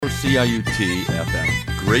CIUT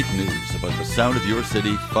FM. Great news about the Sound of Your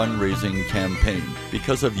City fundraising campaign.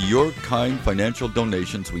 Because of your kind financial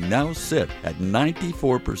donations, we now sit at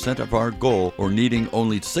 94% of our goal, or needing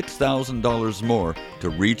only $6,000 more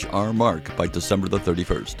to reach our mark by December the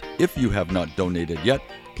 31st. If you have not donated yet,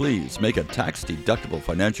 please make a tax-deductible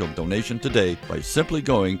financial donation today by simply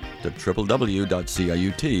going to www.ciut.fm.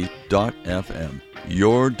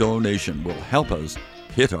 Your donation will help us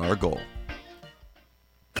hit our goal.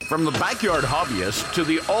 From the backyard hobbyist to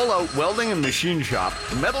the all-out welding and machine shop,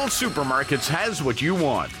 Metal Supermarkets has what you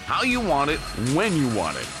want, how you want it, when you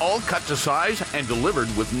want it, all cut to size and delivered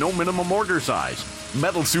with no minimum order size.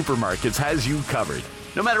 Metal Supermarkets has you covered.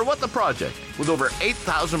 No matter what the project, with over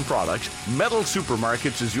 8,000 products, Metal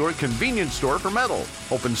Supermarkets is your convenience store for metal.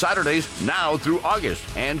 Open Saturdays now through August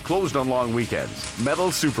and closed on long weekends. Metal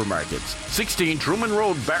Supermarkets, 16 Truman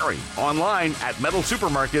Road, Barrie. Online at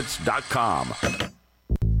metalsupermarkets.com.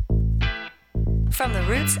 From the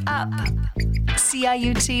roots up,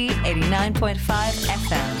 CIUT 89.5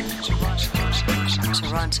 FM,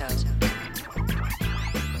 Toronto.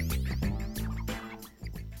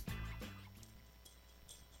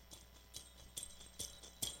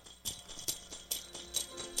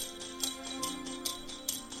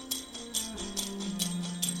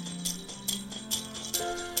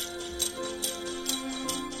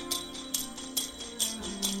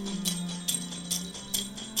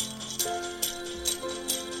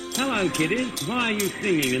 Hello, kiddies. Why are you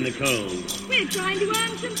singing in the cold? We're trying to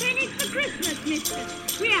earn some pennies for Christmas, mister.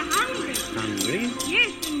 We're hungry. Hungry?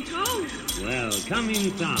 Yes, and cold. Well, come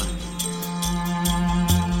inside.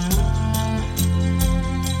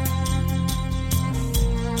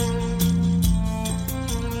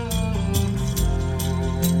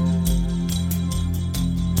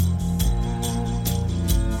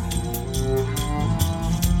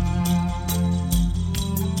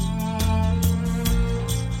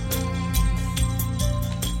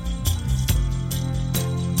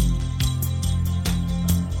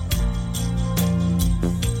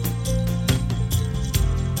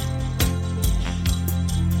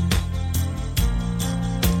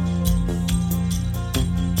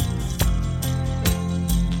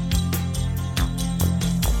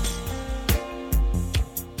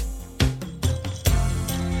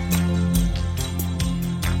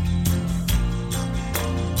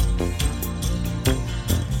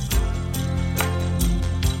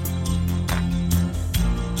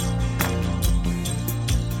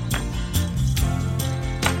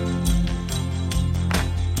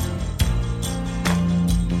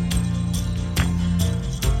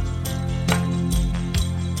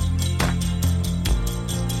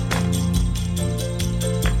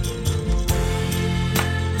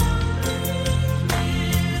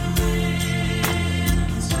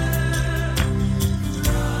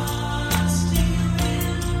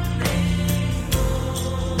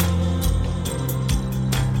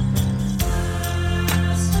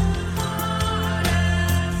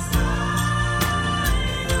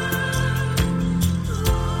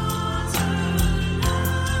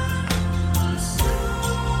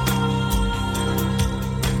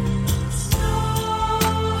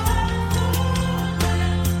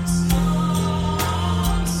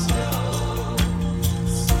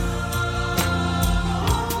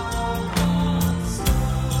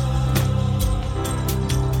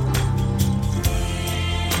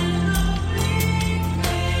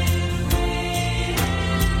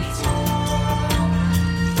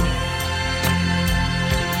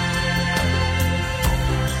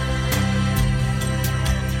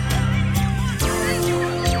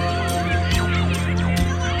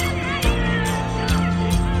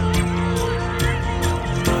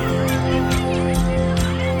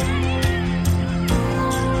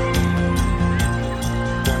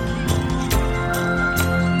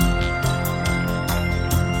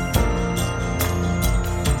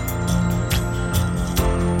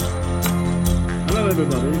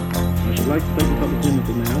 everybody. I should like to take this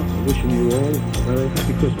opportunity now of wishing you all a very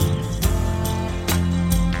happy Christmas.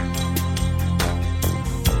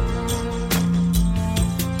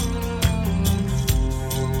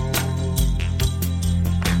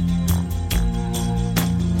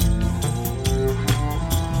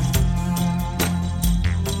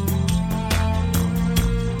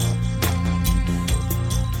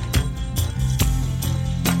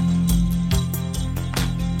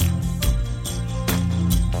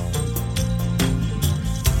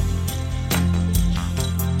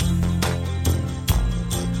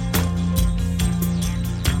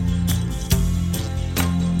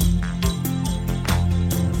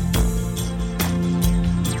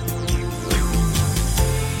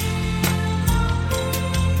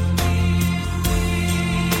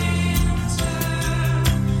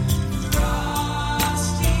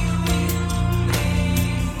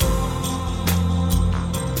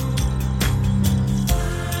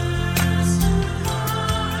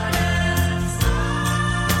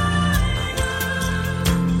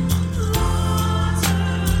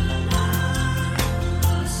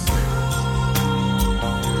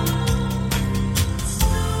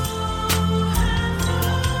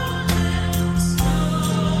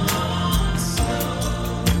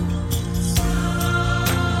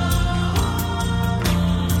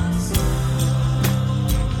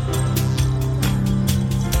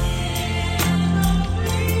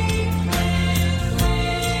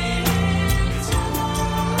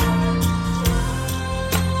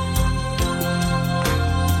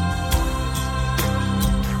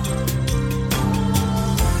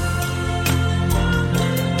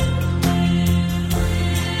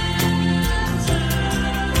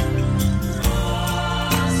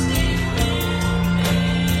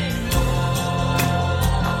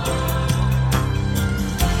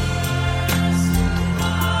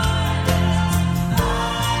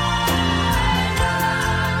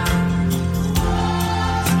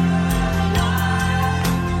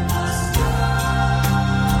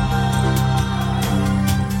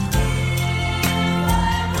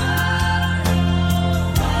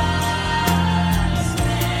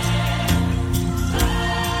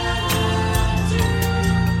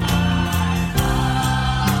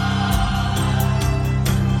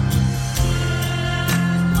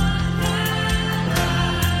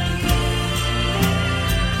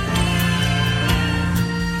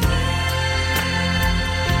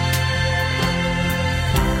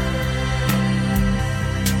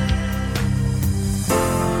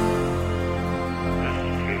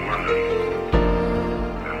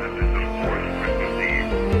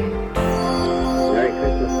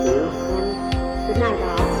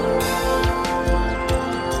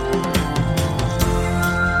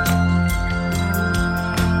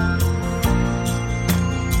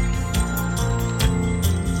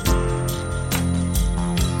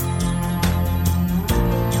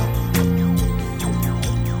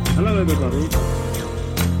 everybody.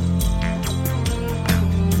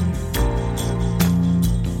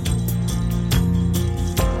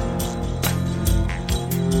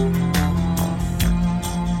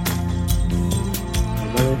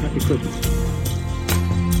 A very happy Christmas.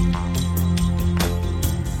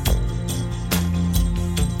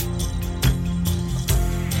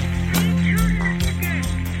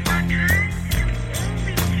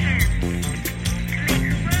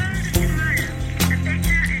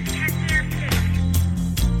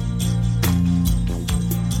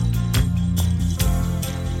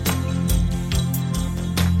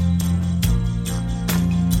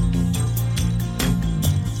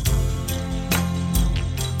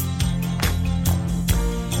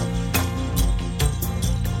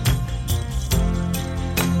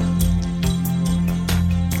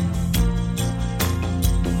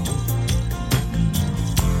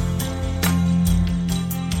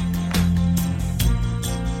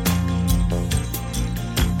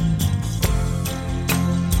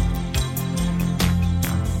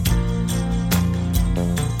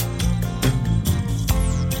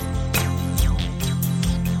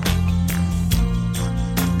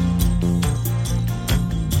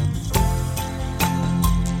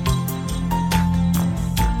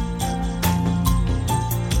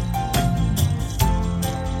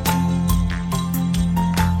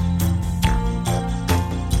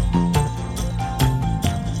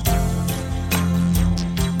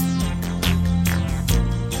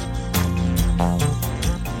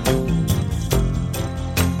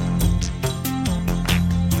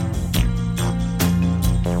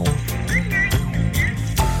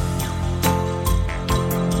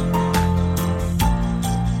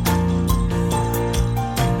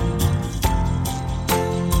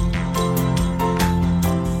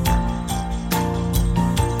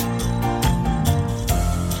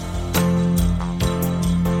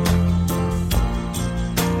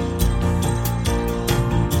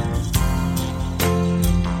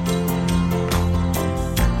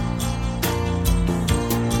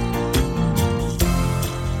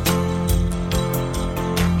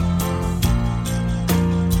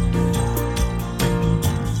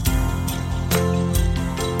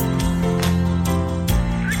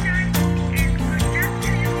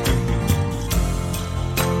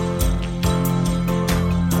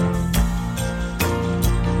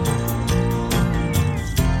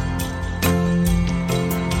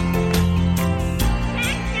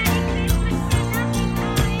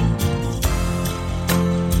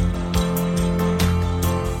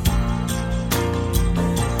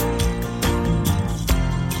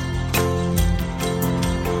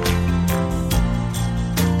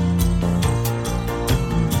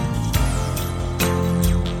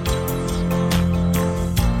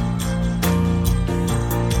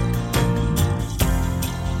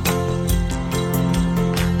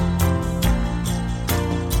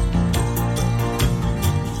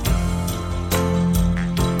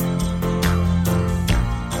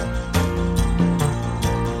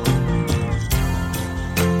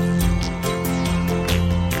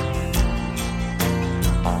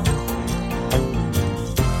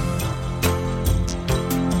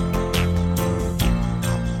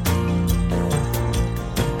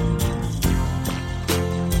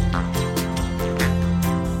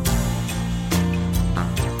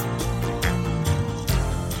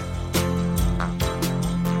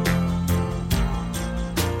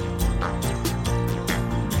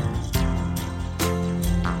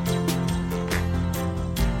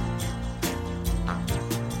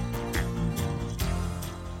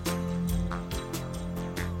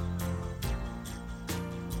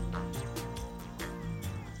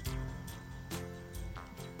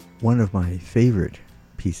 one of my favorite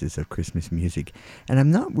pieces of Christmas music, and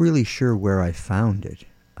I'm not really sure where I found it.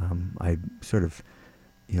 I sort of,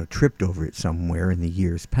 tripped over it somewhere in the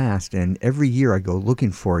years past, and every year I go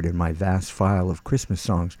looking for it in my vast file of Christmas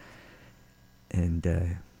songs,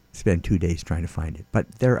 and spend 2 days trying to find it.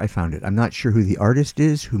 But there I found it. I'm not sure who the artist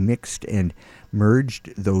is who mixed and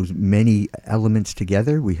merged those many elements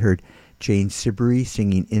together. We heard Jane Siberry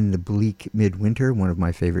singing In the Bleak Midwinter, one of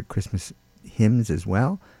my favorite Christmas hymns as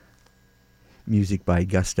well. Music by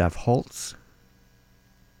Gustav Holst.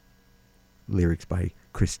 Lyrics by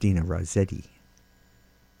Christina Rossetti.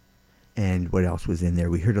 And what else was in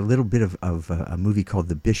there? We heard a little bit of a movie called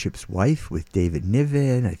The Bishop's Wife with David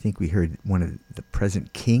Niven. I think we heard one of the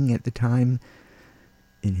present king at the time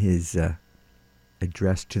in his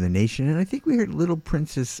address to the nation. And I think we heard Little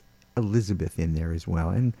Princess Elizabeth in there as well,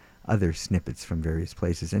 and other snippets from various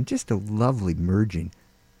places. And just a lovely merging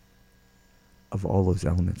of all those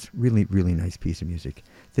elements. Really, really nice piece of music.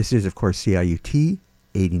 This is, of course, CIUT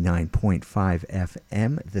 89.5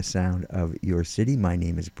 FM, the sound of your city. My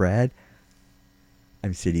name is Brad.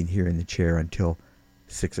 I'm sitting here in the chair until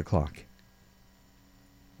 6 o'clock.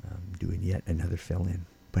 I'm doing yet another fill-in.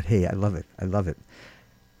 But hey, I love it. I love it.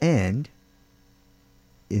 And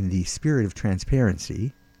in the spirit of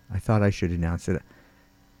transparency, I thought I should announce that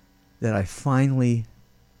I finally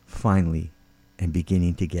am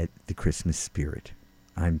beginning to get the Christmas spirit.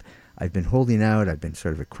 I've been holding out. I've been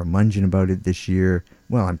sort of a curmudgeon about it this year.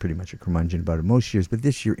 Well, I'm pretty much a curmudgeon about it most years, but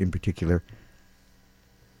this year in particular.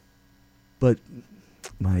 But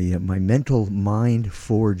my mental mind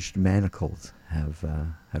forged manacles have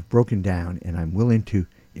broken down, and I'm willing to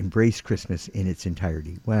embrace Christmas in its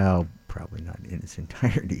entirety. Well, probably not in its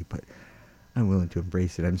entirety, but I'm willing to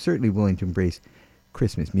embrace it. I'm certainly willing to embrace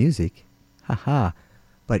Christmas music. Haha.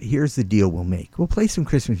 But here's the deal we'll make. We'll play some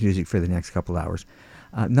Christmas music for the next couple hours.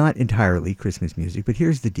 Not entirely Christmas music, but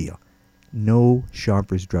here's the deal. No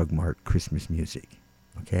Shoppers Drug Mart Christmas music.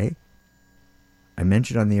 Okay? I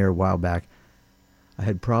mentioned on the air a while back, I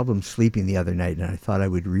had problems sleeping the other night, and I thought I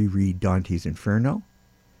would reread Dante's Inferno.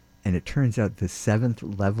 And it turns out the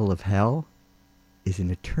 7th level of hell is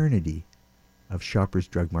an eternity of Shoppers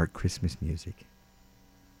Drug Mart Christmas music.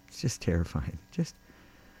 It's just terrifying.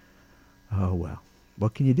 Oh well.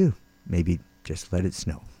 What can you do? Maybe just let it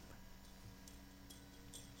snow.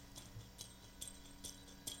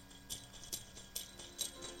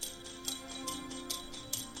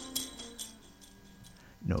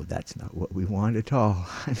 No, that's not what we want at all.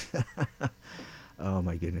 Oh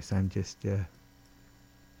my goodness, I'm just a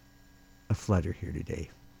flutter here today.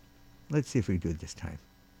 Let's see if we can do it this time.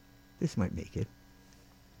 This might make it.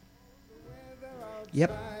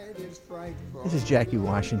 Yep. This is Jackie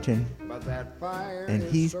Washington, and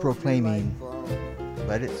he's proclaiming,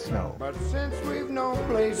 let it snow. But since we've no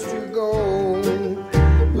place to go,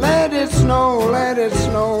 let it snow, let it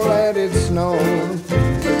snow, let it snow.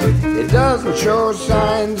 It doesn't show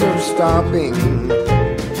signs of stopping,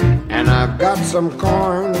 and I've got some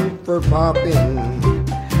corn for popping.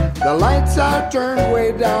 The lights are turned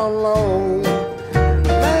way down low.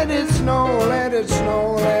 Let it snow, let it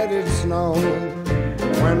snow, let it snow.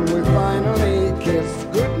 When we finally kiss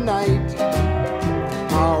goodnight,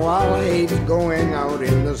 how I'll hate going out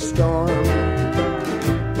in the storm.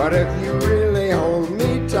 But if you really hold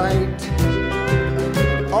me tight,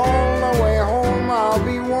 all the way home I'll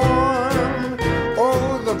be warm.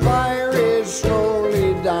 Oh, the fire is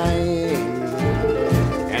slowly dying,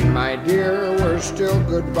 and my dear, we're still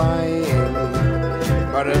goodbying.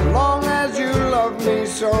 But as long as you love me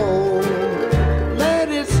so, let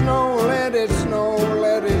it snow, let it snow,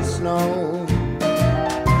 let it snow.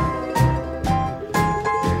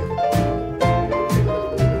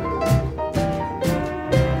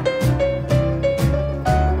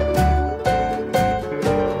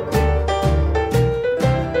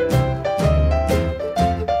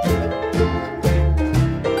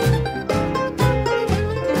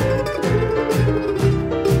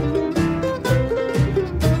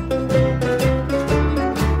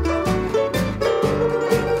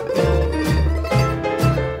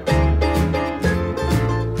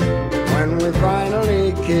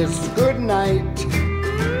 Kiss goodnight,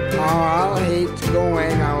 I'll hate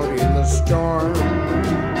going out in the storm.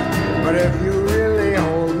 But if you really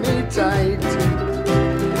hold me tight,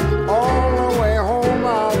 all the way home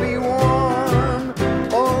I'll be warm.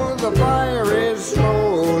 Oh, the fire is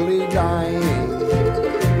slowly dying,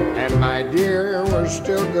 and my dear, we're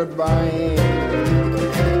still goodbying.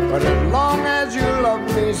 But as long as you love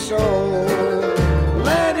me so,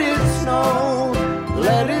 let it snow,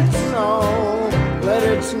 let it snow, let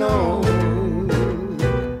it snow.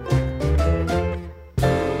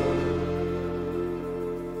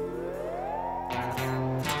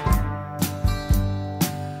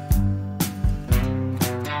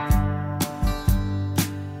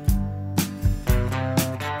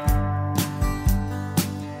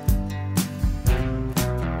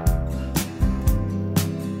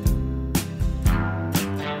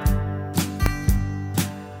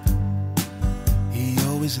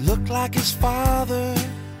 Looked like his father,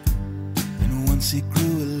 and once he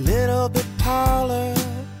grew a little bit taller,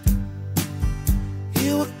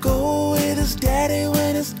 he would go with his daddy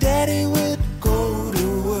when his daddy would go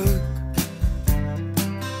to work.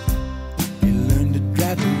 He learned to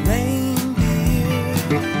drive the reindeer,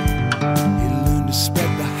 he learned to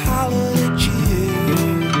spread the holiday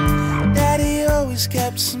cheer. Daddy always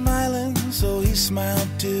kept smiling, so he smiled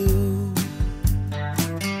too.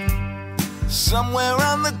 Somewhere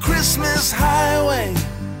on the Christmas highway,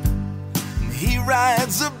 he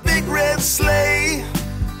rides a big red sleigh,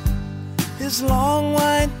 his long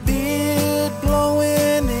white beard blowing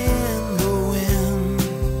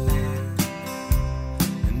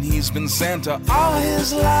He's been Santa all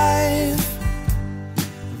his life.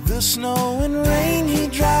 The snow and rain he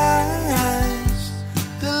drives,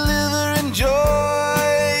 delivering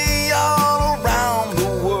joy all around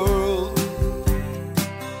the world.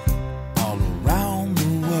 All around the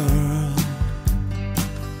world.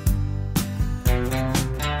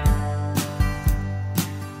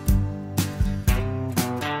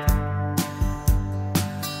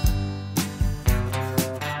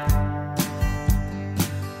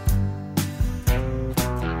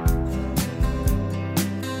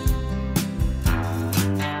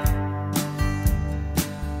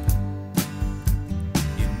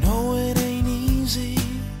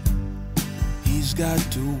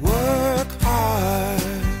 Got to work hard.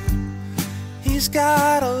 He's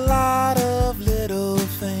got a lot of little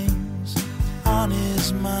things on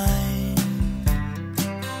his mind.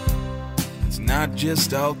 It's not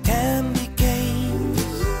just all candy canes,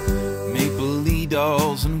 maple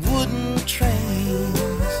dolls and wooden trains.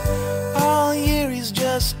 All year he's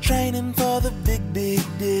just training for the big, big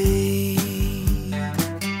day.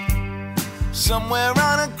 Somewhere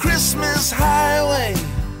on a Christmas highway,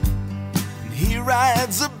 he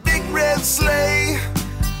rides a big red sleigh,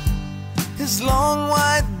 his long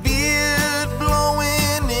white beard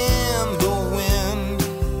blowing in the wind.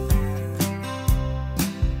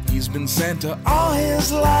 He's been Santa all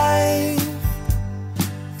his life.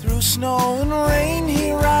 Through snow and rain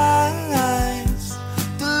he rides,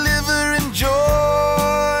 delivering joy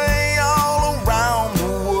all around the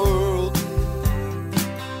world.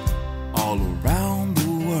 All around the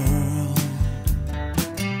world.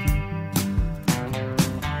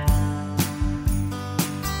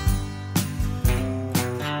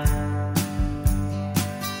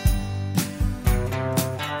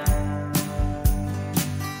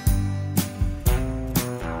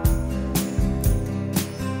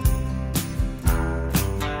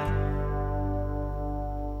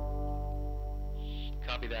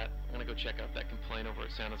 Copy that. I'm gonna go check out that complaint over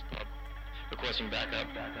at Santa's Pub. Requesting backup.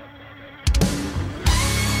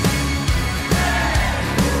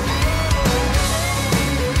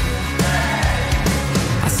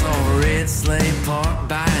 I saw a red sleigh parked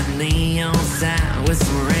by a neon sign with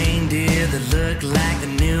some reindeer that looked like they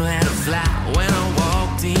knew how to fly. When I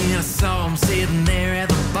walked in, I saw him sitting there at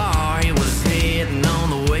the bar. He was hitting on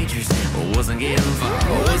the waitress, but wasn't getting far. It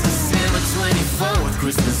was December 24th,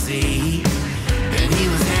 Christmas Eve, and he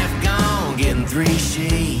was half gone, getting 3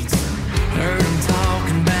 sheets. Heard him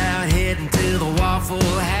talking about heading to the Waffle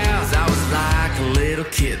House. I was like a little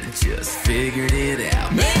kid that just figured it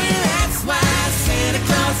out. Maybe that's why Santa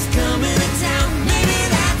Claus is coming to town. Maybe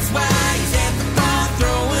that's why he's at the bar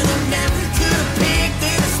throwing them down. Could have picked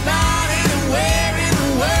any spot anywhere in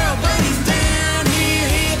the world, but he's down here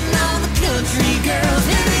hitting on the country girls.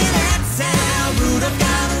 Maybe that's how Rudolph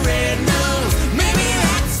got a red nose. Maybe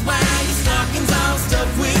that's why your stocking's all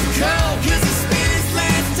stuffed with coal, 'cause he spent his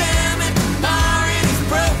last time at the bar and he's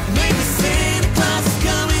broke. Maybe Santa Claus is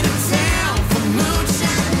coming to town for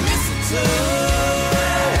moonshine and mistletoe.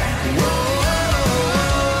 Whoa,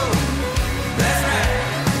 that's right.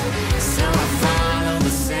 So I followed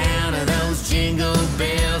the sound of those jingle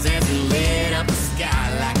bells as he lit up the sky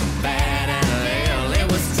like a bat out of hell. It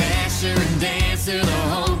was Dasher and Dancer, the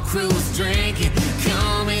whole crew was drinking,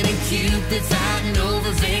 Comet and Cupid fighting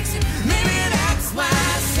over Vixen. Maybe that's why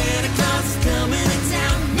Santa Claus is coming to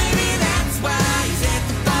town. Maybe that's why he's at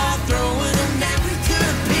the bar throwing them down. Could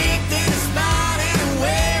have picked any spot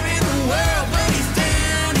anywhere in the world, but he's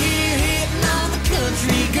down here hitting on the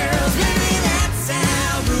country girls. Maybe that's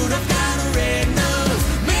how Rudolph got a red nose.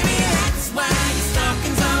 Maybe that's why your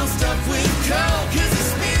stocking's all stuffed with coal, 'cause he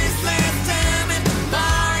spent his last time at the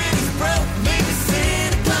bar and he's broke. Maybe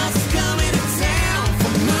Santa Claus is coming to town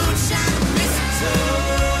for moonshine and mistletoe.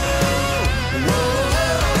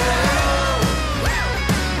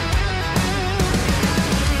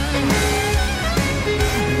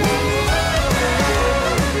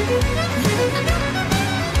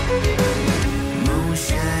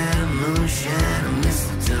 Moonshine, moonshine and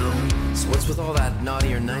mistletoe. So what's with all that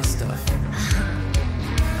naughty or nice stuff?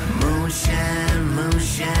 Moonshine,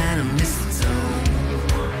 moonshine and mistletoe.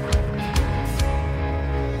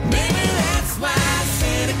 Maybe that's why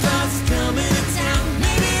Santa Claus is coming to town.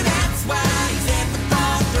 Maybe that's why he's at the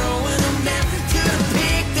bar throwing them down. Could have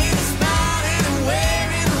picked any spot anywhere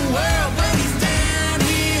in the world, but he's down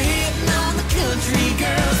here hitting on the country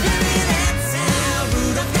girls. Maybe that's how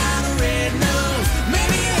Rudolph got a red nose.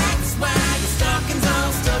 Maybe that's why your stocking's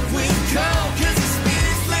all stuffed with coal, 'cause he spent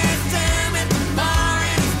his last time at the bar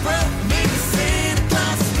and he's broke. Maybe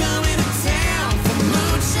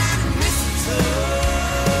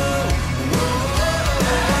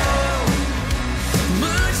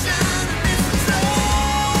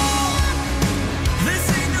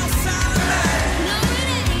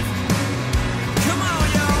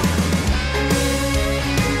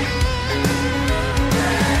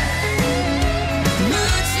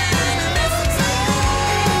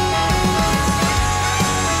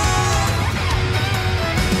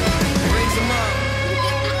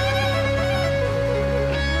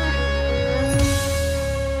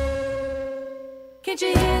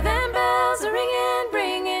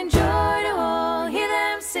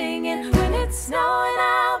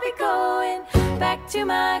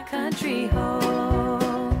my country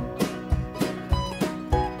home.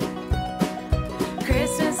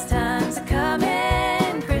 Christmas time's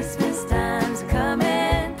coming, Christmas time's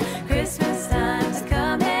coming, Christmas time's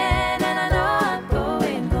coming, and I know I'm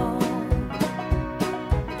going home.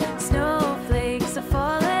 Snowflakes are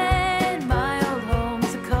falling, my old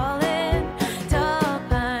home's a calling, tall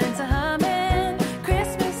pines are humming,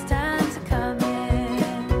 Christmas time's coming.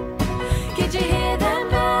 Can't you hear them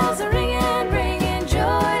bells are ringing, bringing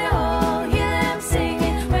joy to all? Hear them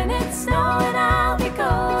singing when it's snowing, I'll be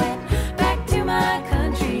going back to my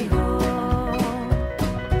country home.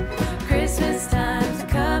 Christmas time's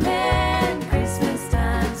coming, Christmas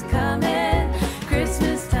time's coming,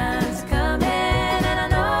 Christmas time's coming, and I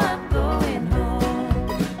know I'm going home.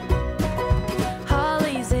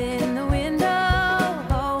 Holly's in the window,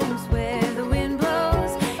 homes where the wind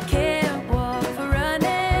blows, can't walk for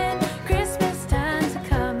running, Christmas time's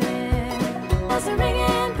coming. Bells are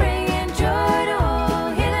ringing, bringing joy to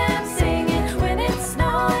all, hear them singing when it's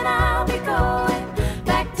snowing, I'll be going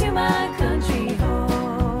back to my country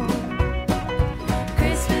home.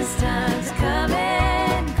 Christmas time's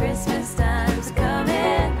coming, Christmas time's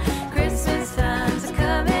coming, Christmas time's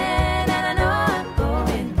coming, and I know I'm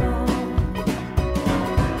going home.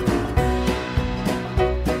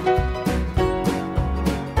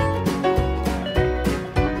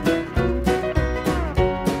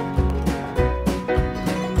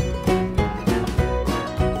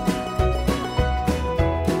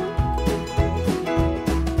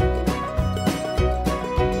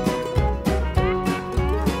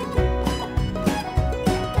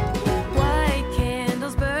 White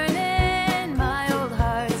candles burning, my old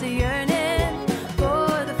heart's a yearning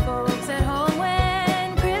for the folks at home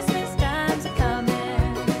when Christmas time's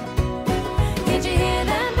coming. Can't you hear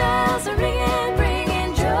them bells are ringing,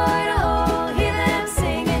 bringing joy to all? Hear them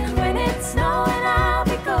singing when it's snowing, I'll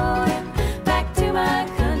be going back to my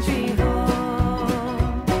country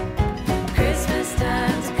home. Christmas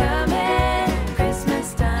time's coming,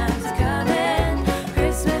 Christmas time's coming,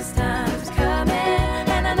 Christmas time's coming,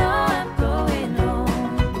 and I know I'm going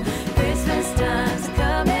home. Christmas time's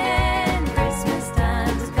coming, Christmas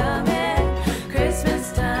time's coming,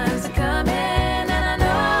 Christmas time's coming, and I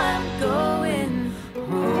know I'm going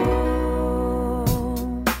home.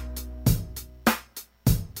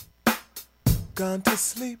 Gone to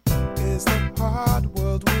sleep is the hard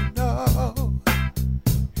world we know.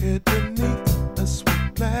 Hid beneath a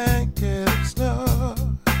sweet blanket of snow.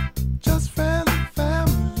 Just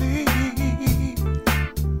family,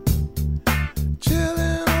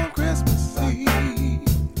 chilling on Christmas Eve.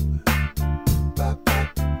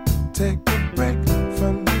 Take a break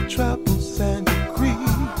from your troubles and your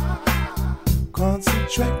grief.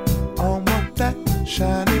 Concentrate on what that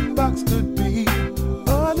shining box could be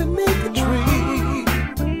underneath the tree.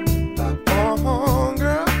 Oh,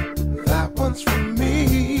 girl, that one's for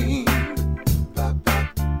me.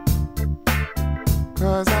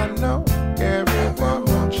 'Cause I know everyone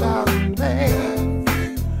will shout and play.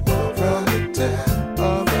 From the tip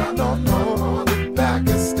of the North Pole to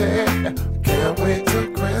Pakistan, can't wait till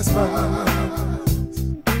Christmas.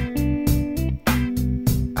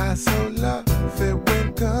 I so love it when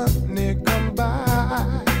company come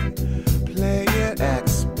by, playing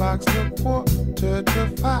Xbox till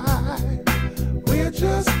 4:45. We're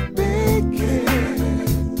just beginning.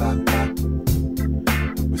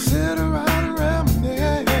 We sit around and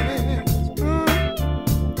reminisce.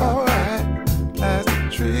 Alright, as the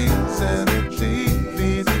trees and the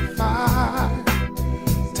TVs are fine.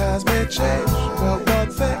 Times may change, but one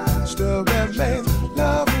thing still remains: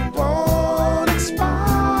 love won't expire.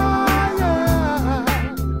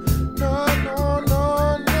 No, no, no,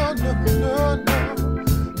 no, no, no, no.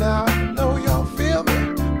 Now I know y'all feel me,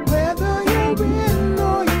 whether you're in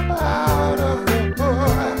or you're out of the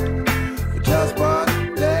hood. Just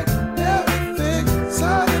one day, everything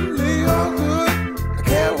suddenly all good. I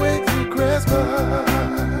can't wait till Christmas.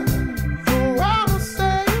 Oh, I will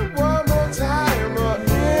say it one more time, but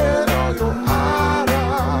in or you're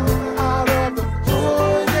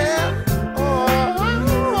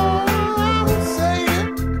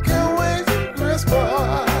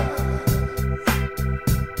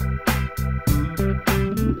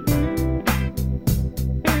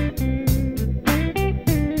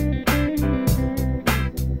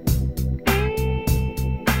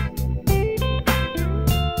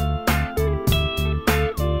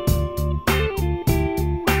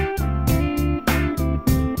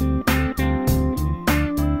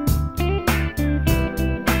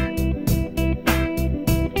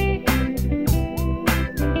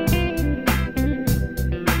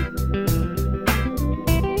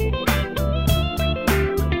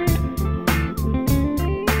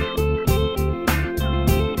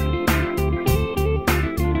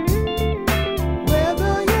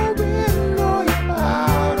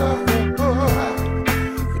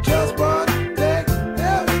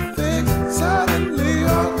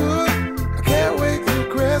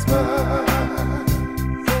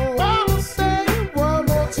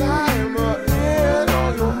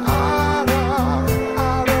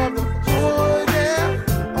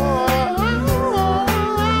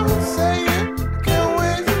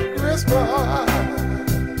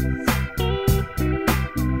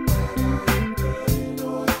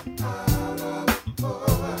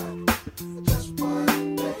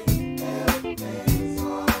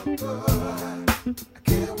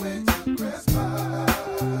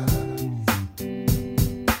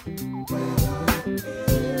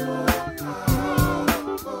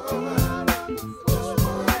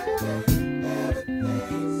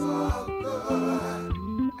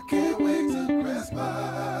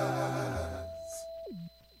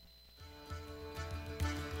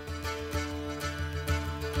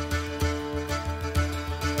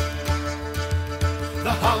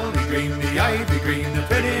holly green, the ivy green, the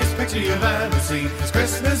prettiest picture you've ever seen. It's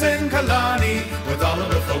Christmas in Killarney with all of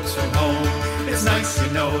the folks from home. It's nice,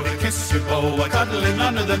 you know, to kiss your beau while cuddling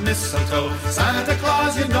under the mistletoe. Santa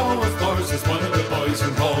Claus, you know, of course, is one of the boys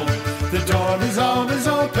from home. The door is always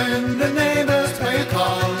open, the neighbors pay a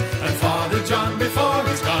call, and Father John, before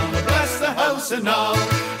he's gone, will bless the house and all.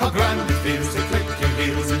 How grand it feels to click your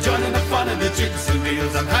heels and join in the fun of the jigs and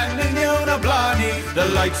reels. I'm handing you the blarney, the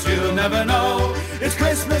lights you'll never know. It's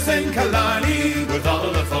Christmas in Killarney with all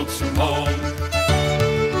of the folks from home.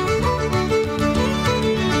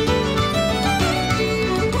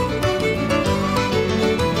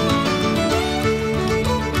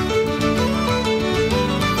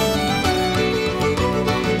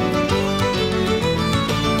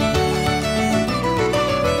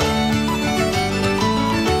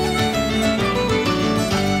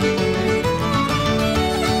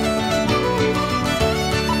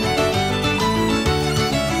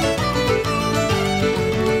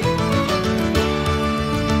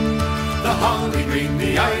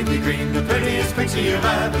 Green, the prettiest picture you've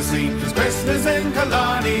ever seen. It's Christmas in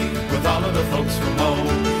Killarney with all of the folks from home.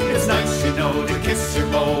 It's nice, you know, to kiss your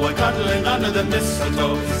beau while cuddling under the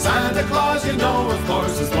mistletoe. Santa Claus, you know, of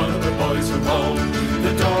course, is one of the boys from home.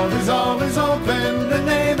 The door is always open, the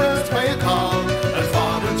neighbors pay a call, and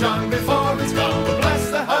Father John, before he's gone, will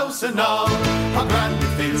bless the house and all. How grand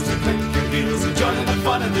it feels to click your heels and join in the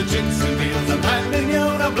fun of the jigs and reels. I'm handing you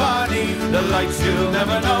the blarney, the lights you'll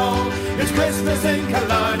never know. It's Christmas in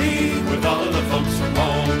Killarney with all of the folks from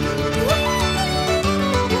home.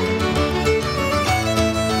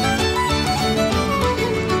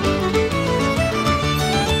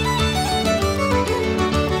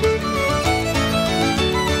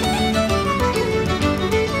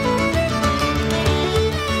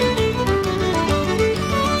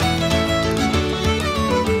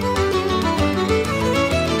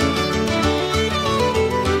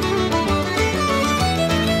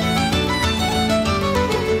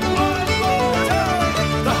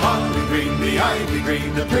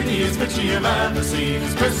 The prettiest picture you've ever seen.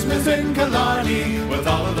 It's Christmas in Killarney with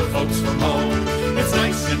all of the folks from home. It's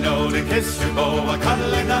nice, you know, to kiss your beau while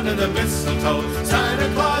cuddling under the mistletoe.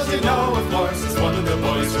 Santa Claus, you know, of course, is one of the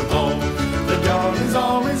boys from home. The door is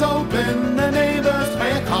always open, the neighbors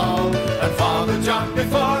pay a call, and Father John,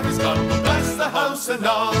 before he's gone, will bless the house and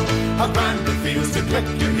all. How grand it feels to click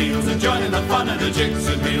your heels and join in the fun of the jigs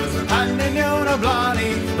and reels. And handing you the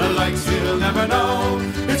blarney, the likes you'll never know.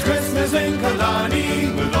 It's Christmas in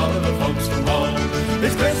Killarney with all of the folks from home.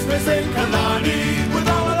 It's Christmas in Killarney with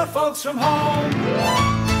all of the folks from home.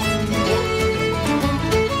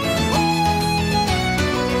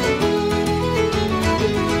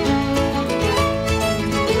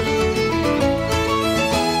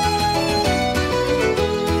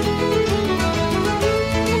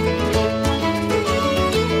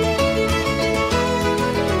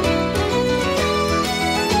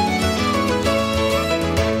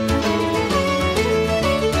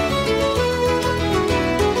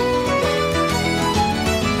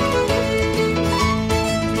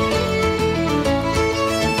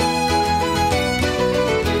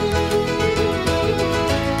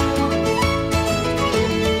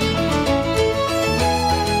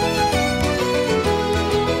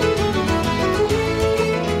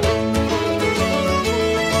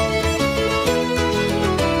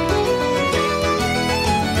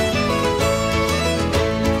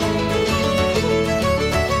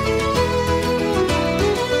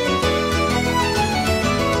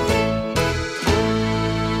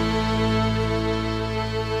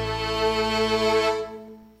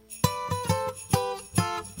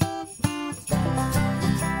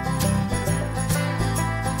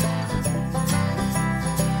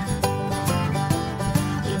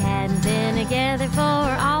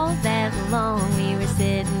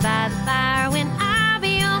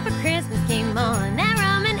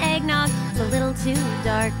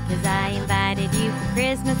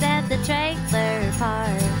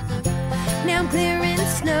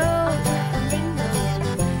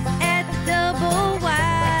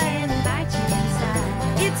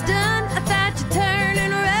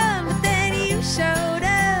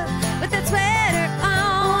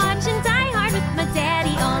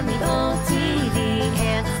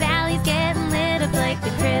 Little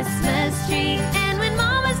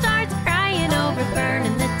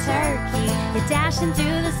dashing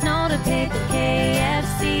through the snow to pick a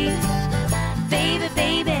KFC. Baby,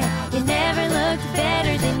 baby, you never looked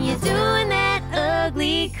better than you do in that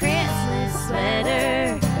ugly Christmas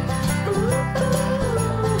sweater.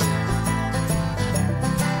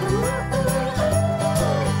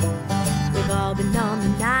 We've all been on the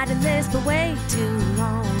naughty list for way too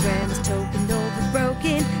long. Grandma's choking over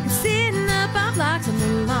broken and sitting up our blocks on the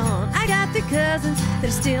lawn. I got the cousins that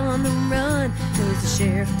are still on the run, 'cause the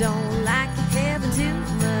sheriff don't like you having too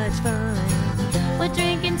much fun. We're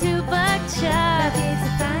drinking $2 shots, it's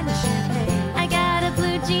a fine champagne. I got a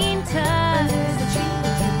blue jean tub.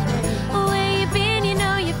 Where you been, you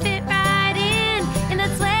know you fit right in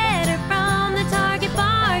that sweater from the Target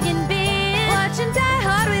bargain bin. Watching Die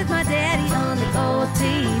Hard with my daddy on the old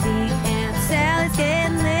TV, and Sally's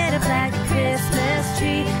getting lit up like a Christmas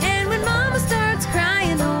tree. And when Mama starts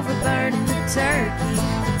crying over burning the turkey,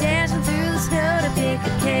 dashing through the snow to pick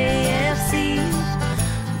a KFC.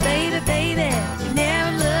 Baby, baby, you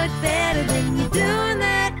never look better than you do in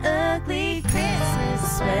that ugly Christmas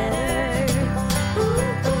sweater. Ooh,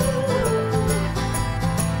 ooh, ooh.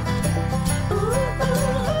 Ooh,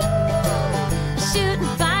 ooh.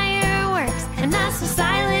 Shooting fireworks and not so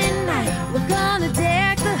silent night. We're gonna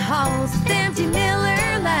deck the halls with empty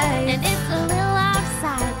Miller Lights. And it's a little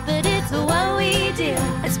offside, but it's what we do.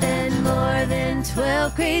 I spend more than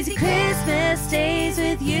 12 crazy Christmas days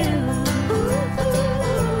with you. Ooh,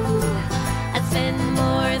 ooh. I'd spend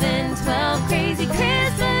more than 12 crazy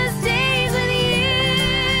Christmas days with you.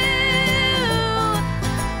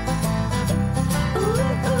 Ooh, ooh,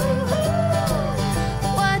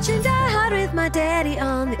 ooh. Watching Die Hard with my daddy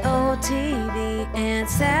on the old TV, and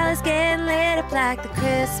Sally's getting lit up like the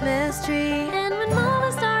Christmas tree. And when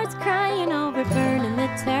Mama starts crying over burning the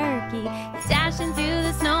turkey, he's dashing through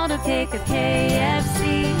the snow to pick up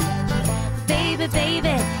KFC. Baby,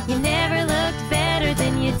 baby, you never looked better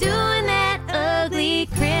than you do in that ugly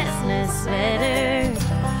Christmas sweater.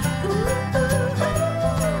 Ooh, ooh,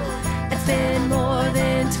 ooh. It's been more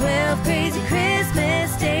than 12 crazy Christmas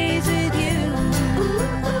days with you. Ooh,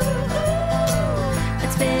 ooh, ooh.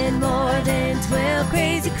 It's been more than 12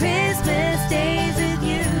 crazy Christmas days with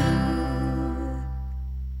you.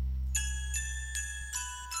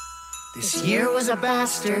 This year was a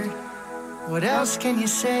bastard. What else can you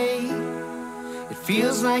say? It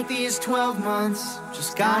feels like these 12 months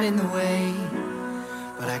just got in the way.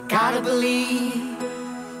 But I gotta believe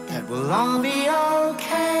that we'll all be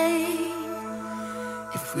okay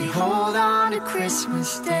if we hold on to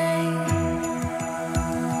Christmas Day.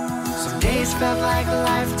 Some days felt like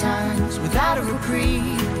lifetimes without a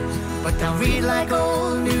reprieve, but they'll read like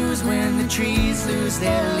old news when the trees lose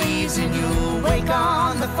their leaves, and you'll wake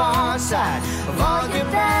on the far side of all your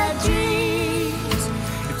bad dreams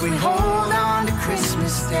if we hold on to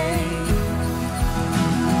Christmas Day.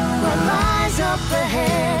 What lies up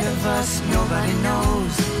ahead of us, nobody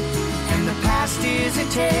knows, and the past is a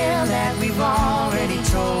tale that we've already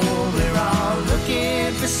told. We're all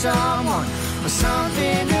looking for someone or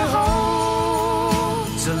something to hold,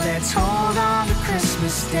 so let's hold on to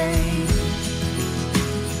Christmas Day.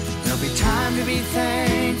 There'll be time to be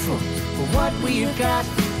thankful for what we've got,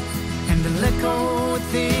 and to let go of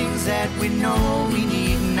things that we know we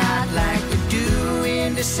need, not like we do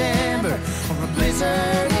in December or a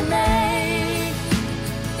blizzard in May,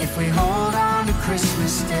 if we hold on to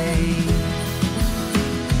Christmas Day.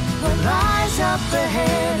 What lies up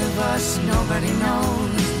ahead of us, nobody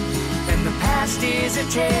knows, and the past is a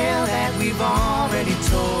tale that we've already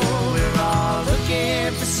told. We're all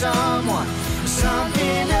looking for someone,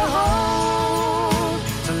 something to hold,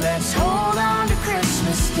 so let's hold on to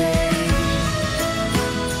Christmas Day.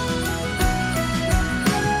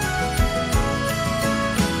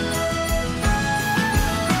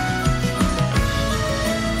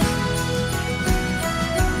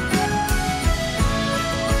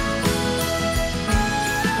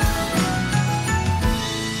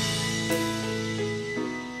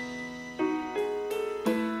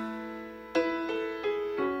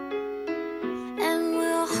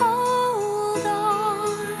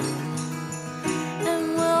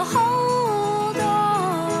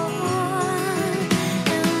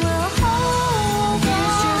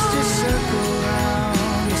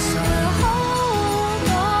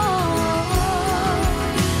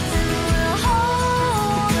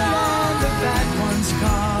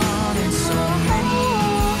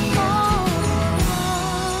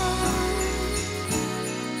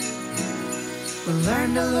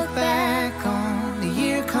 Learn to look back on the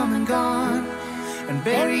year come and gone, and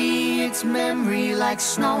bury its memory like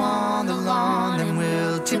snow on the lawn. Then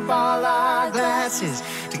we'll tip all our glasses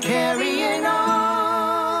to carrying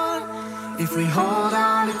on. if we hold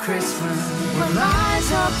on to Christmas. What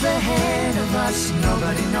lies up ahead of us,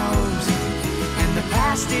 nobody knows. And the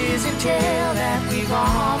past is a tale that we've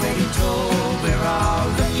already told. We're all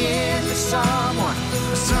looking for someone,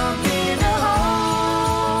 for something to hold.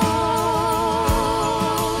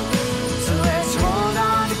 So let's hold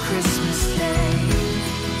on to Christmas Day.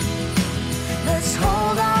 Let's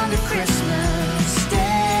hold on to Christmas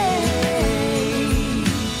Day.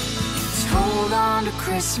 Let's hold on to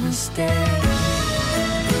Christmas Day.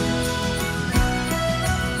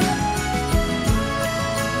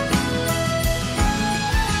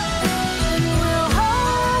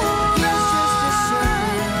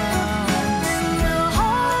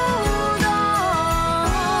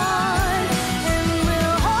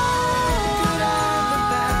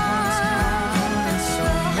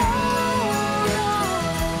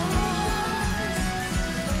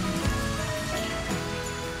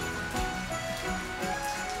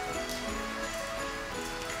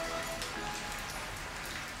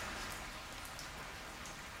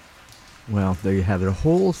 Well, there you have it. A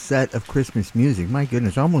whole set of Christmas music. My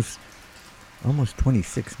goodness, almost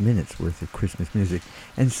 26 minutes worth of Christmas music.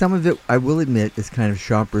 And some of it, I will admit, is kind of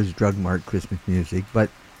Shoppers Drug Mart Christmas music, but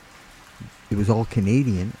it was all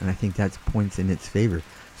Canadian, and I think that's points in its favor.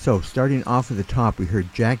 So, starting off at the top, we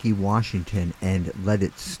heard Jackie Washington and Let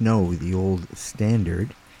It Snow, the old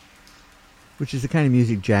standard, which is the kind of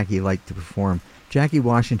music Jackie liked to perform. Jackie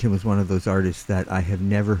Washington was one of those artists that I have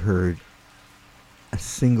never heard a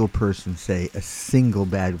single person say a single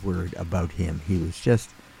bad word about him. He was just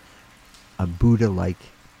a Buddha-like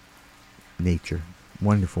nature.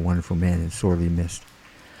 Wonderful, wonderful man, and sorely missed.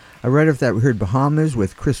 Right after that, we heard Bahamas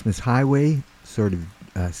with Christmas Highway, sort of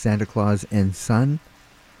Santa Claus and Son.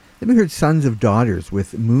 Then we heard Sons of Daughters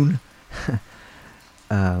with Moonshine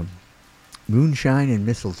and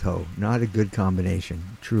Mistletoe. Not a good combination.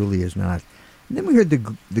 Truly is not. And then we heard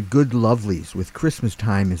the Good Lovelies with Christmas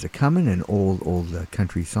Time Is A-Comin', an old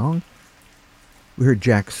country song. We heard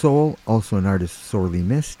Jack Soul, also an artist sorely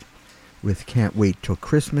missed, with Can't Wait Till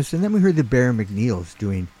Christmas. And then we heard the Bear McNeils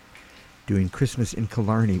doing Christmas in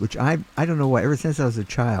Killarney, which I don't know why, ever since I was a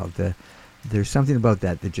child, there's something about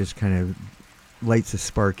that just kind of lights a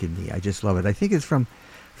spark in me. I just love it. I think it's from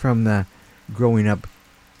the growing up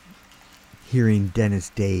hearing Dennis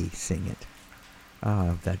Day sing it.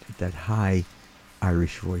 That high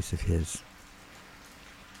Irish voice of his.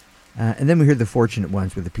 And then we heard the Fortunate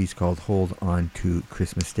Ones with a piece called Hold On to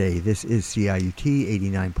Christmas Day. This is CIUT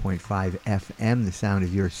 89.5 FM, the sound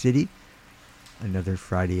of your city. Another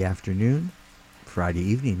Friday afternoon, Friday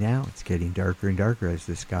evening now. It's getting darker and darker as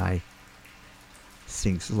the sky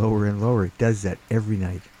sinks lower and lower. It does that every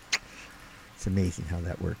night. It's amazing how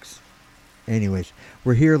that works. Anyways,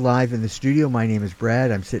 we're here live in the studio. My name is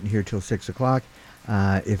Brad. I'm sitting here till 6 o'clock.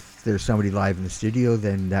 If there's somebody live in the studio,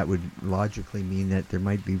 then that would logically mean that there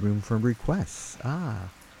might be room for requests.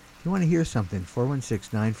 If you want to hear something,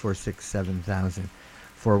 416-946-7000.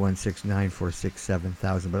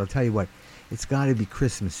 416-946-7000. But I'll tell you what, it's got to be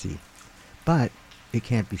Christmassy. But it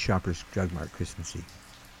can't be Shoppers Drug Mart Christmassy.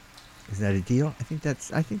 Is that a deal? I think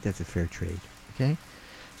that's a fair trade. Okay?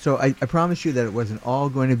 So I promise you that it wasn't all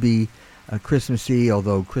going to be Christmassy,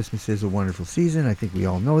 although Christmas is a wonderful season. I think we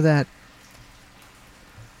all know that.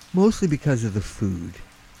 Mostly because of the food.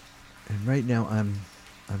 And right now I'm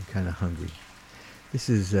kind of hungry. This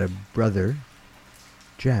is Brother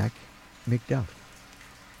Jack McDuff.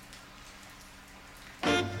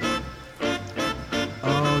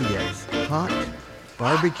 Oh yes, hot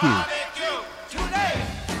barbecue.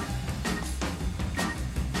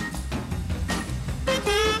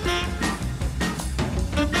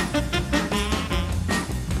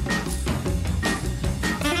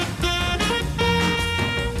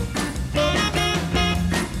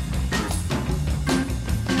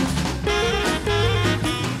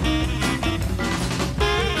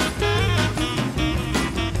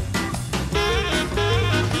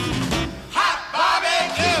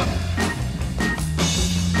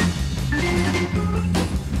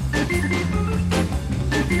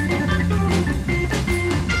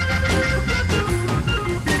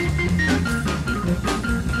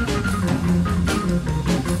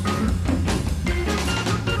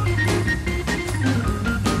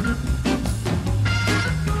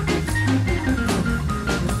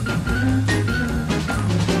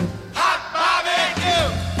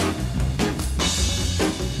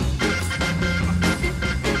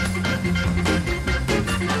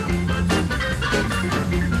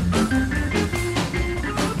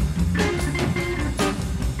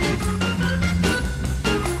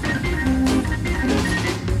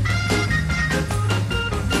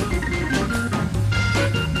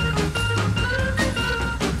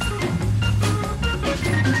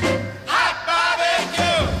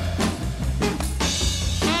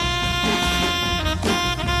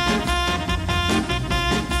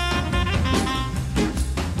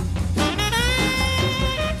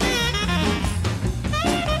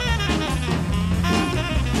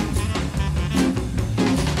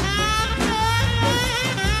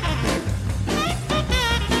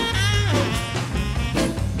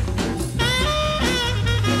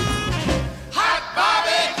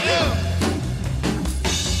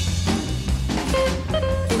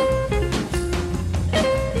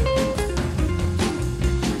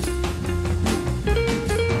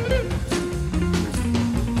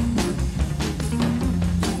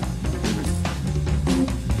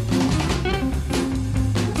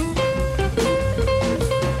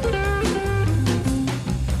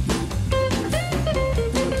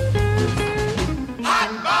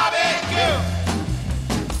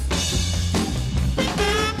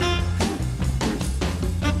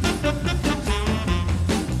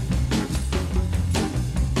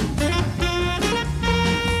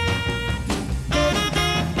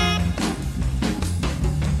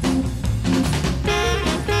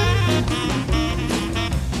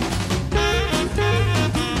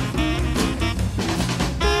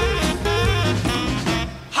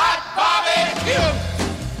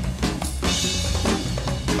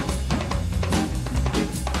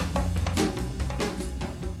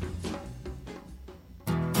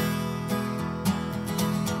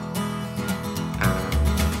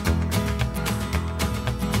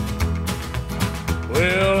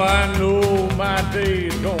 I know my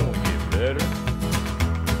day's gonna get better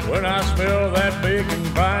when I smell that bacon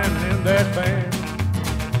frying in that pan.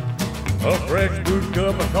 A fresh brewed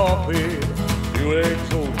cup of coffee, 2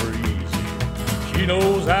 eggs over easy. She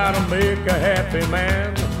knows how to make a happy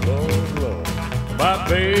man. Lord, Lord, my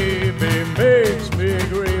baby makes me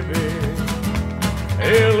gravy.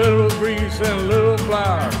 A little grease and a little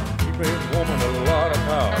flour, she brings woman a lot of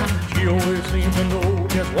power. She always seems to know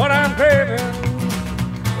just what I'm craving,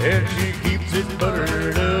 and she keeps it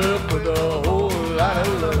buttered up with a whole lot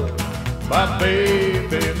of love. My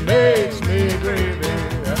baby makes me gravy.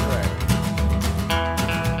 That's right.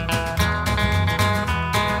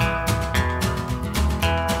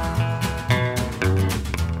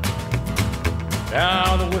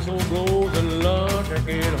 Now the whistle blows at lunch, I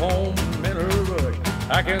get home in a rush.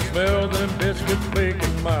 I can smell them biscuits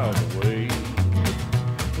baking miles away.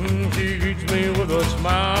 She greets me with a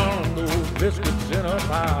smile and those biscuits in a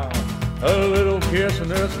pile. A little kiss and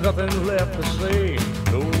there's nothing left to say.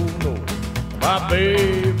 No, no, my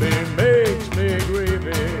baby makes me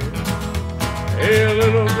gravy. A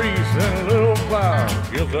little grease and a little flour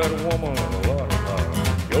gives that woman a lot of power.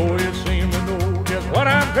 She always seems to know just what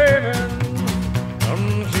I'm craving.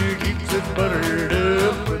 She keeps it buttered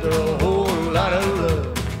up with a whole lot of love.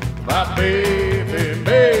 My baby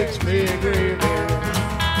makes me gravy.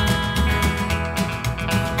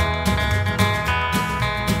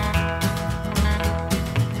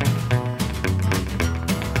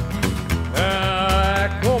 Now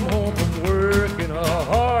I come home from work in a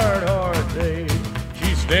hard, hard day.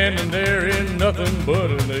 She's standing there in nothing but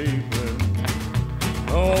an apron.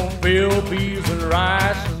 On field peas and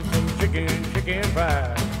rice and some chicken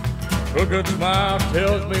fried. Crooked smile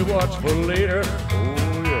tells me what's for later.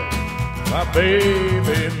 Oh yeah, my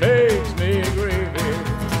baby makes me gravy.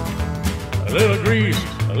 A little grease,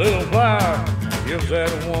 a little flour gives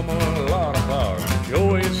that woman a lot of power. She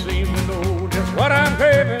always seems to know just what I'm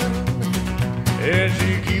craving, and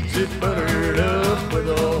she keeps it buttered up with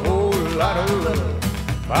a whole lot of love.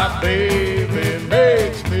 My baby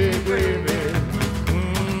makes me gravy.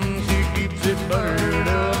 She keeps it buttered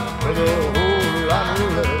up with a whole lot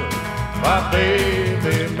of love. My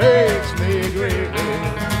baby makes me gravy.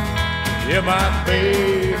 Yeah, my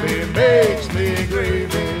baby makes me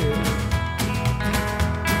gravy.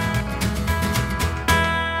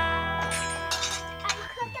 I'm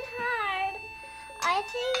cooking hard. I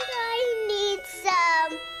think I need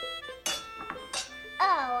some.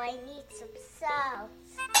 Oh, I need some salt.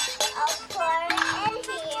 I'll pour it in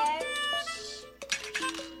here.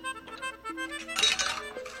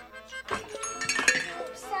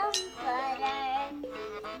 Some butter.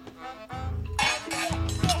 Mix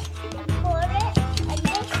it and pour it and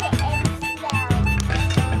mix it and smell.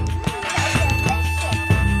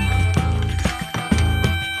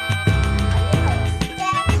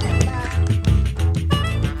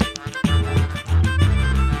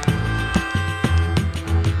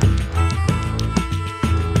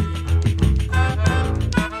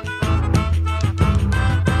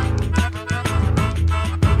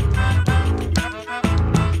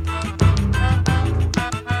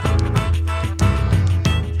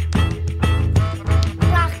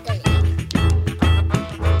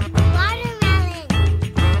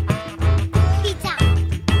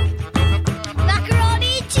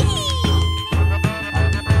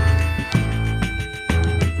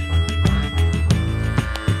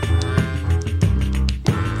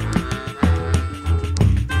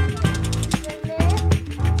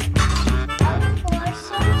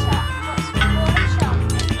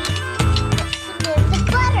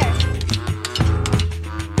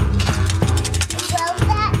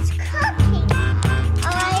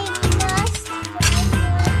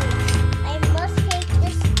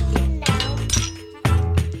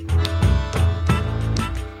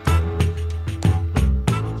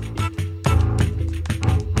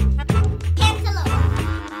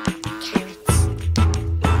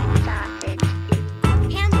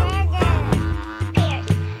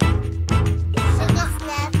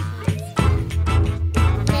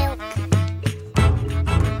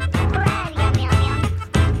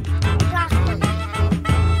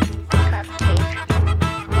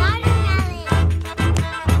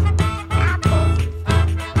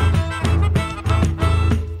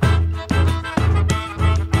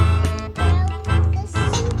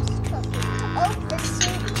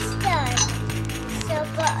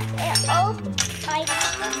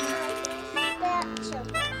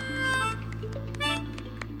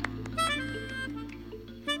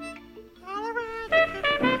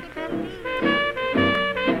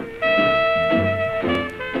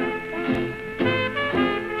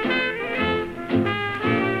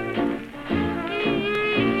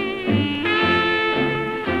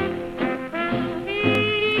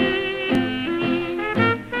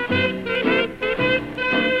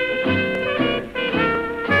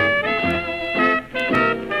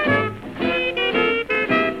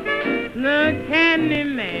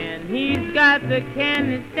 the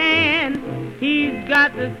candy stand. He's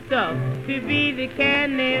got the stuff to be the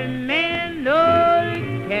candy man. Oh,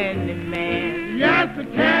 the candy man. Yes, the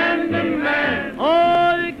candy man.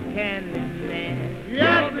 Oh, the candy man.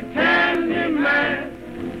 Yes, the candy man.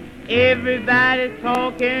 Everybody's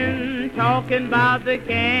talking about the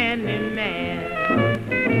candy man.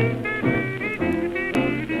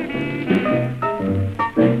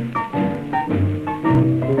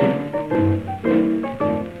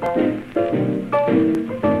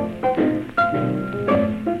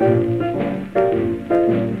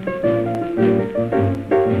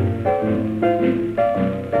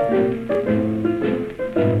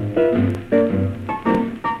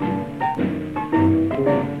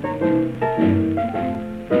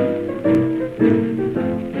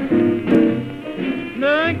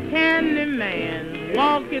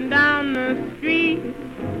 Walking down the street,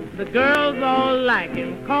 the girls all like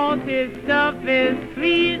him 'cause his stuff is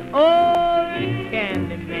sweet. Oh, the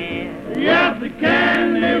candy man. Yes, the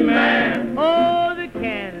candy man. Oh, the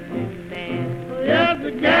candy man. Yes,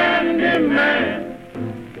 the candy man.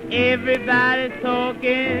 Everybody's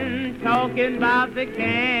talking about the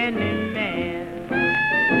candy man.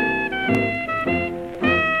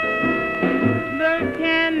 The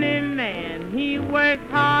candy man, he works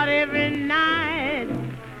hard every night,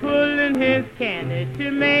 pulling his candy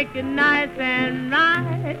to make it nice and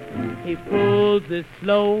right. He pulls it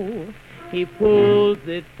slow, he pulls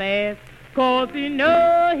it fast, 'cause he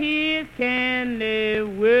knows his candy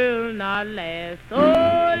will not last.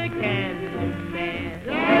 Oh, the candy man.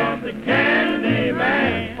 Yes, the candy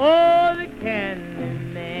man. Oh, the candy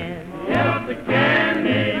man. Yes, the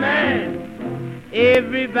candy man.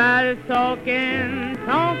 Everybody's talking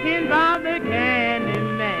about the candy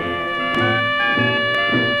man.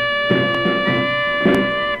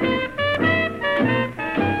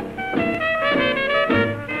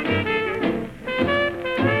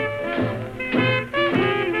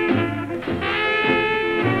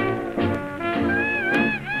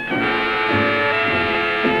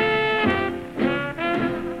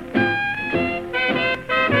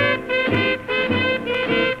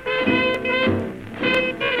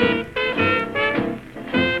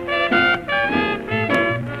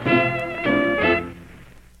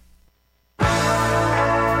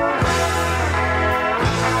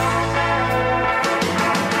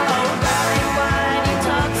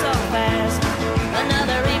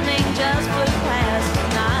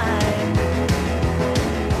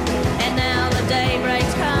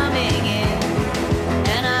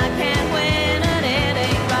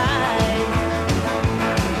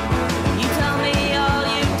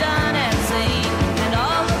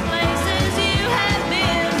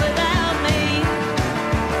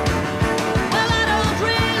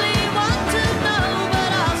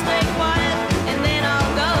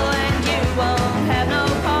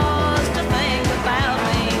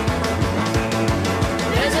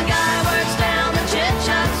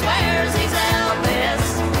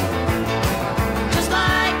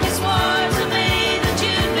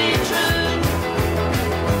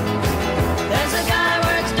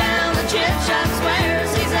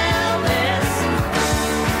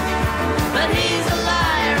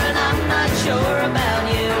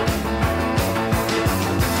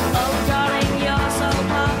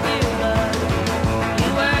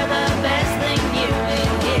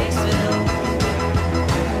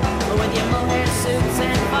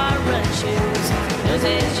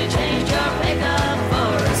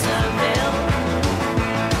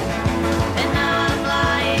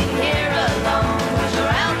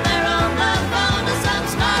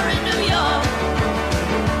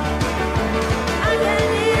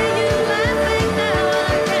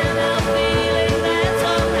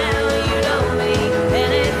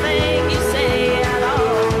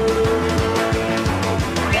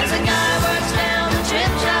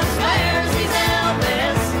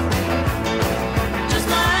 Just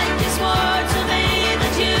like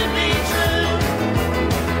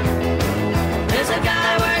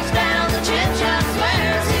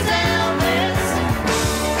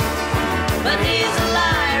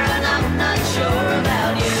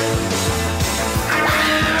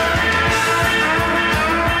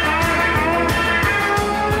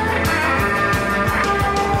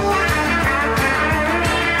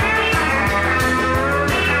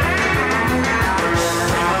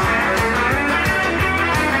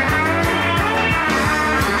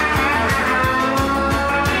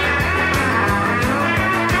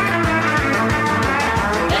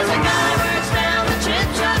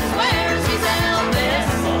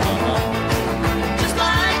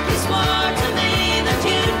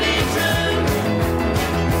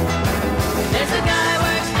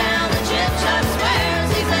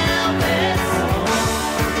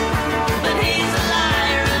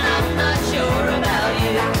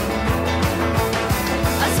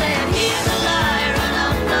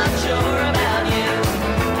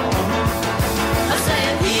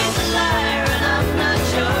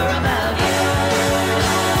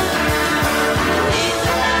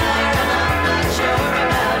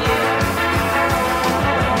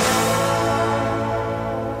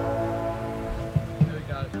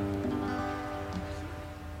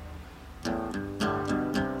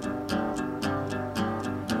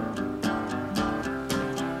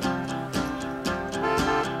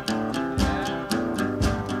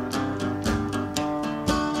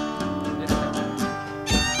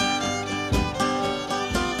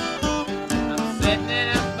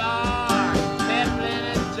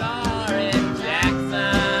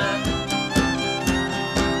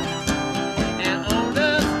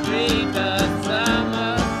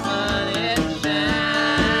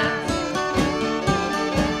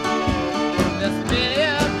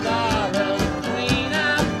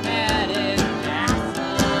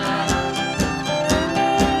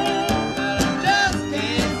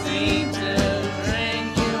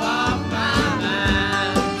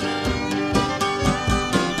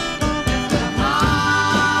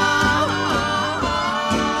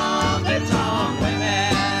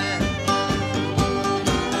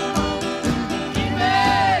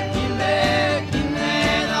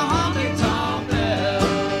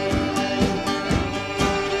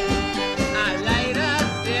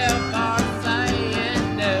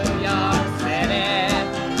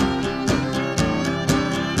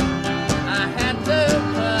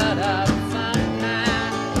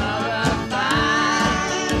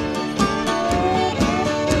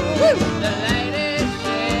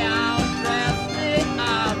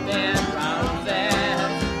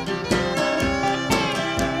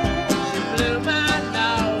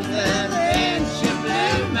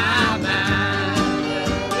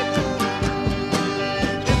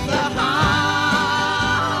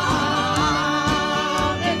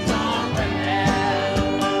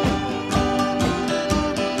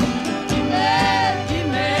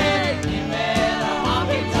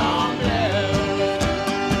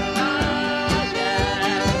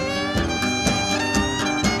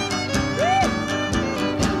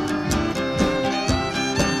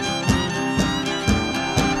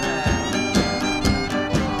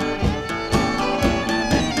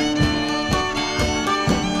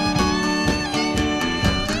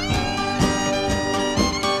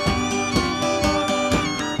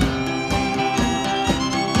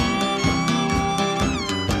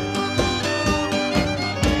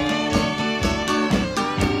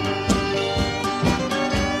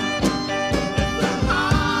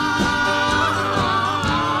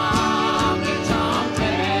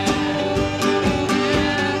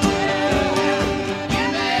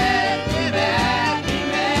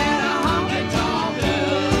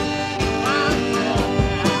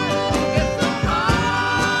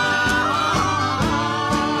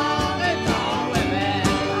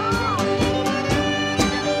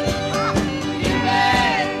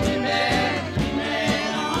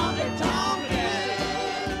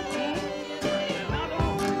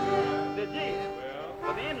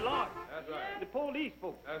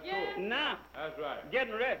That's cool. Now, That's right.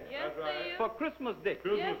 getting ready That's right. for Christmas Day.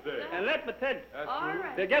 Christmas Day. And let me tell you, That's true.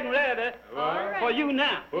 they're getting ready for you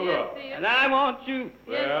now. Pull up. And I want you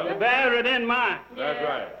Well. to bear it in mind That's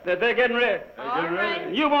right. that they're getting ready. They're getting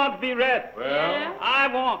ready. You want to be ready. Well. I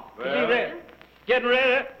want to Well. be ready. Getting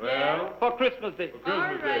ready Well. for Christmas Day.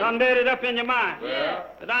 Christmas Day. Done made it up in your mind Well.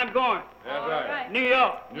 that I'm going. That's right. New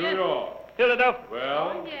York. New York. Philadelphia.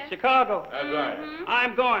 Well. Chicago. That's right.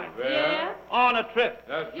 I'm going Well. on a trip.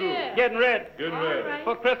 That's true. Getting ready Getting ready.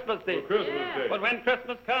 for Christmas Day. For Christmas Day. But when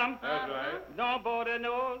Christmas comes, That's right. nobody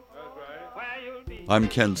knows That's right. where you'll be. I'm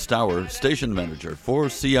Ken Stour, station manager for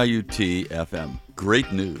CIUT FM.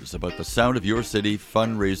 Great news about the Sound of Your City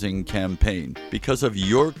fundraising campaign. Because of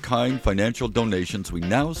your kind financial donations, we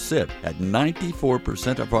now sit at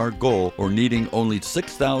 94% of our goal, or needing only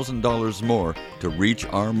 $6,000 more to reach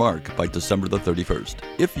our mark by December the 31st.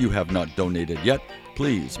 If you have not donated yet,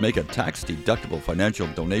 please make a tax-deductible financial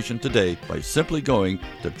donation today by simply going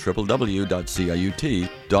to www.ciut.fm.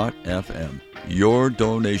 Your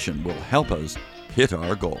donation will help us hit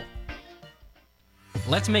our goal.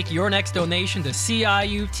 Let's make your next donation to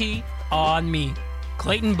CIUT on me.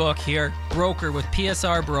 Clayton Book here, broker with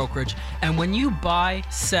PSR Brokerage. And when you buy,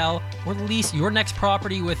 sell, or lease your next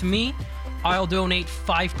property with me, I'll donate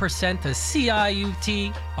 5% to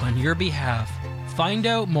CIUT on your behalf. Find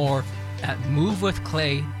out more at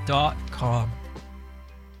movewithclay.com.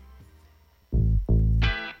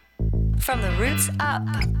 From the roots up,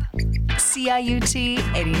 CIUT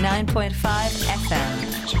 89.5 FM,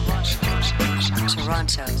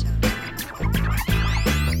 Toronto.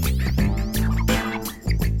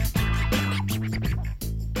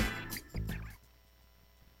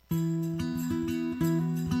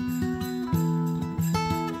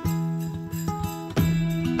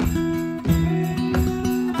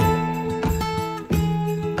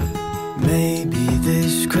 Maybe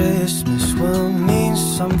this Christmas will mean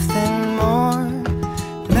something more.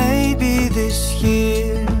 Maybe this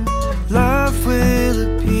year love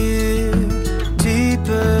will appear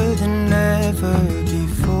deeper than ever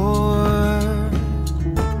before.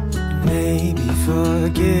 Maybe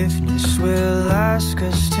forgiveness will ask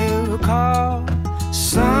us to call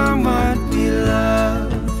someone we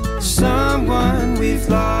love, someone we've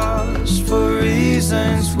lost for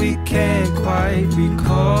reasons we can't quite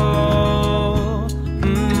recall.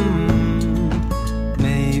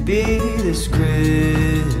 Maybe this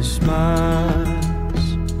Christmas,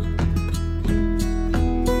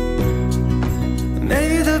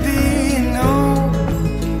 maybe there'll be an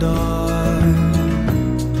open door.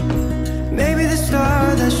 Maybe the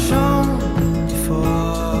star that's shone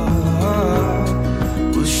before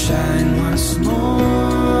will shine once more.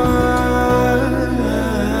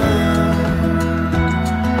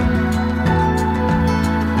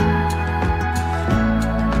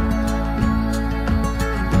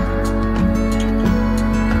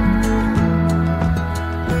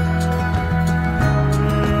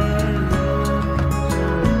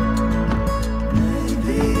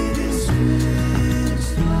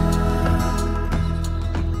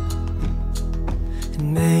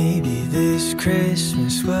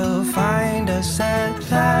 Christmas will find us at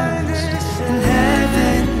last in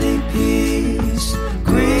heavenly peace.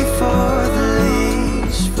 Grief for the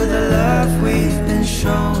least, for the love we've been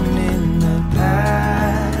shown in the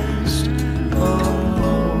past.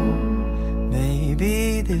 Oh,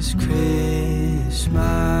 maybe this Christmas,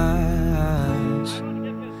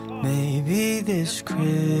 maybe this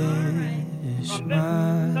Christmas.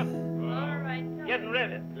 Getting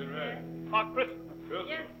ready for Christmas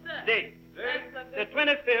Day. The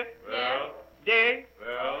 25th day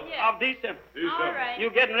of December. You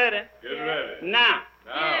getting ready? Getting ready. Now.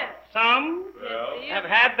 Some have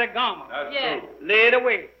had the garment laid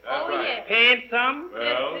away. That's right. Paint some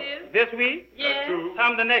this week. That's true.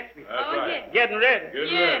 Some the next week. That's right. Getting ready.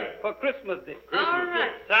 Getting ready. For Christmas Day. Christmas Day.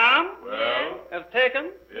 Some have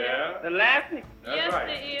taken the last nick. That's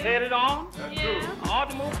right. Laid it on. That's true.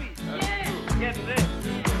 Automobile. Getting ready.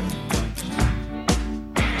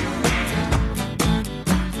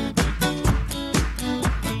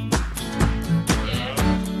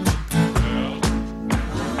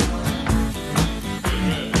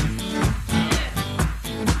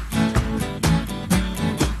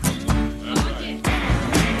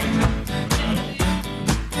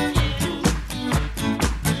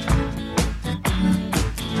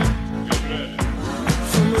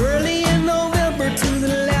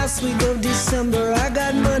 Week of December, I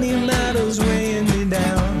got money matters weighing me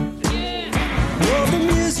down. Well, the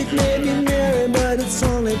music may be merry, but it's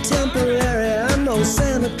only temporary. I know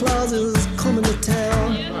Santa Claus is coming to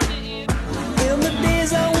town. In the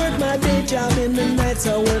days I work my day job, in the nights nights,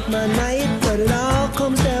 I work my night, but it all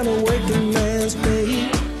comes down to working man's pay.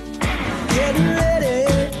 Getting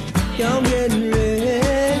ready, yeah, I'm getting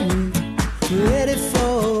ready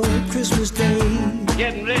for Christmas Day.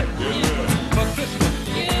 Getting ready for Christmas.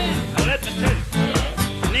 Now let me tell you,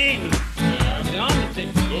 name the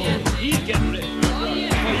undertaker, he's getting ready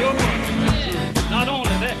for your one. Not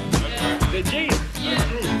only that, the jail,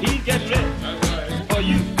 he's getting ready for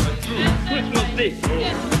you. Christmas Day.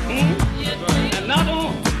 And not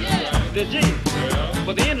only the jail,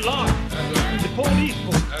 but the in-law, the police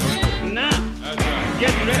folks. Now,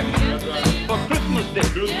 getting ready for Christmas Day.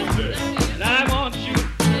 And I want you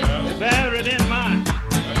to bear it in mind.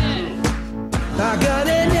 I got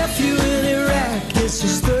a nephew in Iraq, it's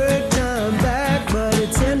his third time back, but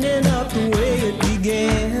it's ending up the way it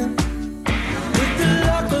began. With the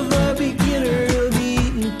luck of a beginner, he'll be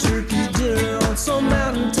eating turkey dinner on some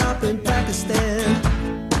mountaintop in Pakistan.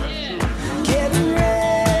 Getting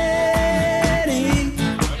ready,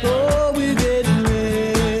 oh, we're getting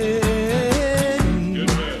ready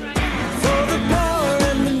for the power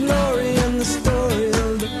and the glory and the story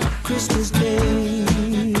of the Christmas Day.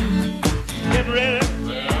 Get ready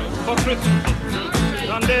for Christmas.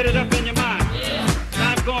 Done laid it up in your mind.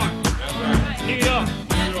 I'm going. New York,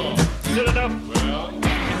 Philadelphia,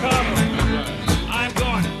 Chicago. I'm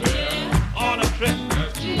going on a trip.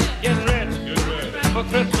 Getting ready for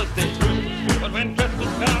Christmas Day. But when Christmas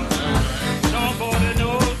comes, nobody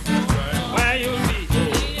knows where you'll be.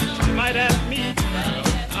 You might ask me,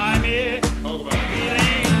 I'm here,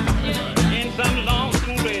 feeling in some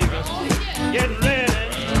lonesome grave. Getting ready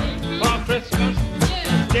for Christmas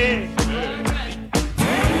Day.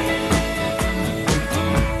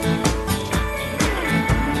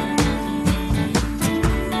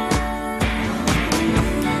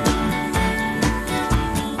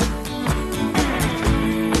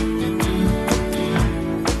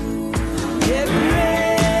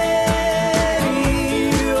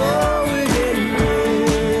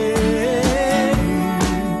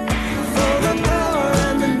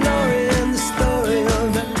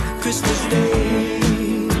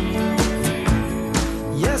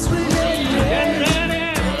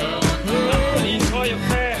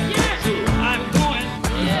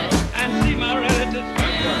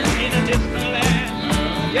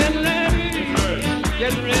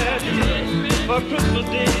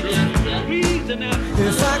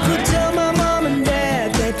 If I could tell my mom and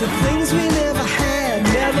dad that the things we never had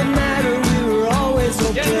never matter, we were always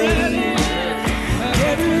okay.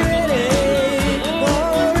 Getting ready,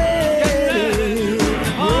 already,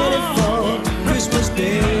 ready for Christmas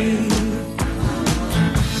Day.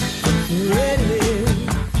 Ready,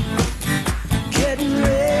 getting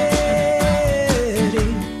ready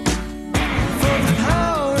for the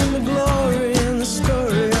power and the glory and the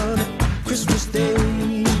story of Christmas Day.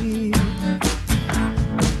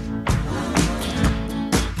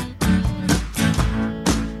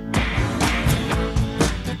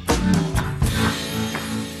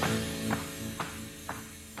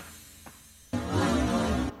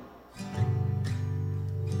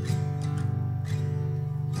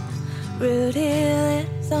 Rudy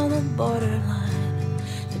lives on the borderline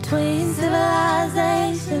between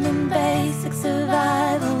civilization and basic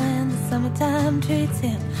survival, and the summertime treats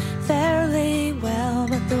him fairly well,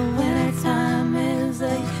 but the wintertime is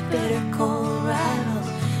a bitter cold rival,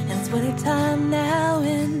 and it's wintertime now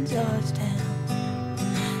in Georgetown.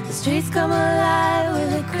 The streets come alive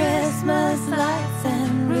with the Christmas lights,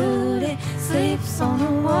 and Rudy sleeps on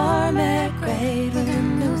a warm air grave with a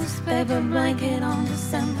newspaper blanket on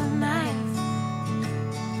December nights.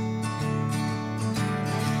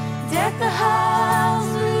 Deck the halls,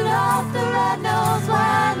 Rudolph the red-nosed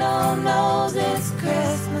rhino knows it's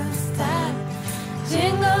Christmas time.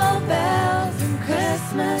 Jingle bells and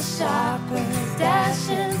Christmas shoppers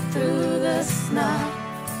dashing through the snow.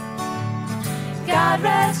 God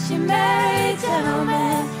rest you merry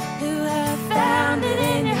gentlemen who have found it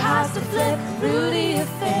in your house to flip Rudy a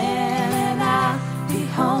fan, and I'll be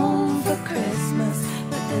home for Christmas,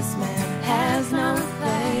 but this man has no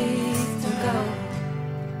place to go.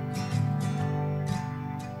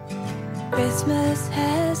 Christmas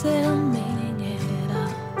has little meaning at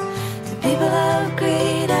all to people of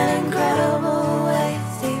greed and incredible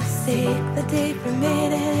ways to seek the deeper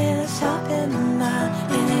meaning in a shopping mall,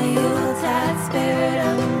 in a Yuletide spirit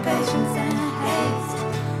of impatience and haste.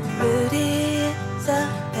 Rudy is a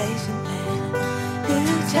patient man who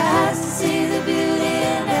tries to see the beauty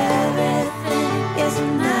in everything. Yes,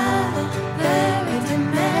 another very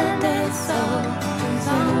demanding soul whose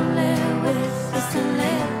only wish is to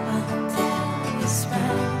live until he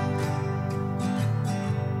sprang.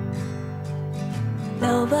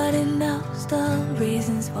 Nobody knows the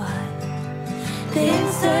reasons why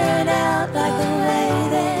things turn out like the way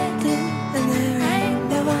they do, and there ain't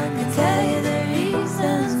no one can tell you the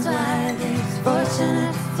reasons why. There's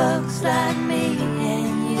fortunate folks like me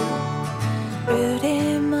and you.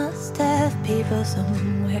 Rudy must have people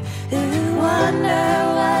somewhere who wonder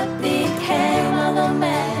what became of the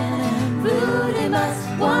man, and Rudy must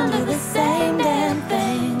wonder the same damn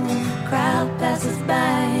thing. When the crowd passes by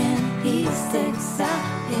and he sticks out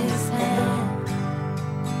his hand.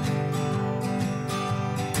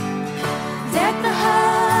 Deck the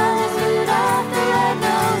halls, Rudolph the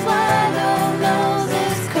red-nosed, wide-old nose,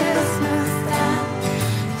 it's Christmas time.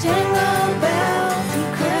 Jingle bells and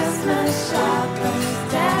Christmas shoppers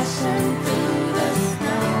dashing through the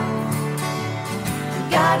snow.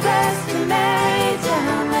 God rest you, merry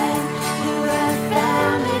gentlemen, who have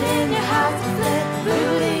found it in your heart to flip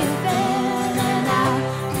Rudy and Van, and I'll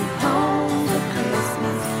be home for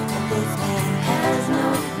Christmas, but this man has no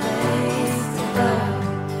place to go.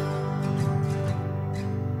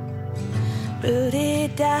 Rudy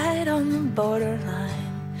died on the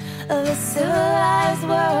borderline of a civilized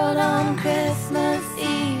world on Christmas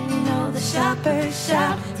Eve. You know, the shoppers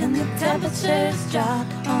shout and the temperatures drop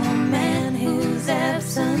on a man whose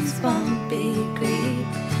absence won't be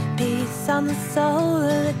grieved. Peace on the soul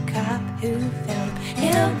of the cop who found him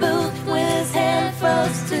in a booth with his hand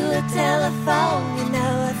froze to a telephone. You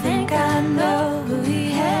know, I think I know who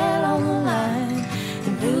he had on the line,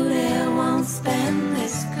 and Rudy won't spend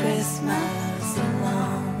this Christmas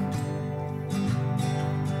alone.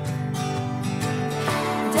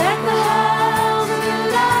 Deck the halls,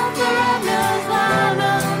 Rudolph the red-nosed,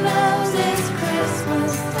 wide-old nose, it's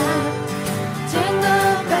Christmas time.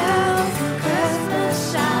 Jingle bells and Christmas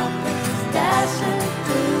shoppers dashing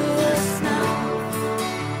through the snow.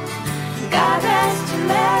 God rest you,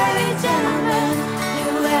 merry gentlemen,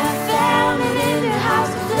 who have found it in your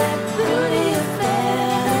house to flip Rudy a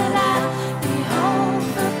Van, and I'll be home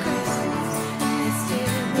for Christmas, and this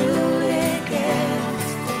year Rudy gets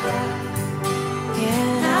to go.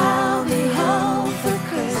 Yeah, I'll be home for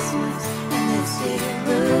Christmas, and this year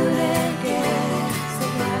Rudy gets to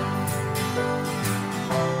go.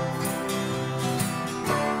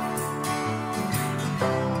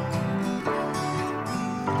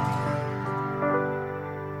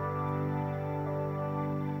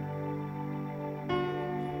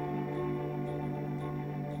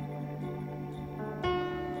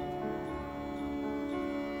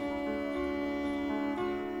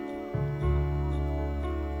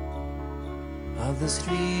 While the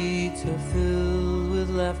streets are filled with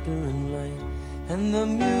laughter and light, and the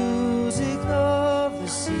music of the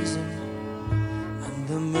season, and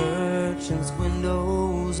the merchants'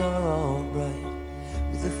 windows are all bright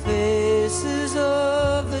with the faces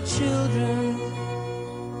of the children,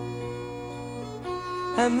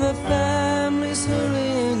 and the families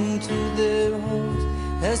hurrying to their homes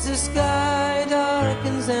as the sky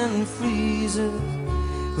darkens and freezes.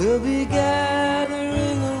 We'll be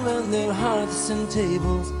gathering around their hearths and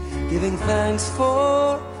tables, giving thanks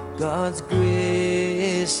for God's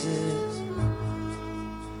graces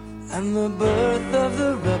and the birth of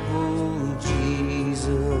the rebel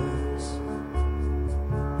Jesus.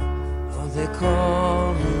 Oh, they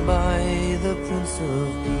call him by the Prince of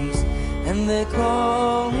Peace, and they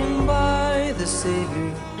call him by the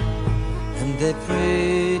Savior, and they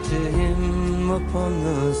pray to him upon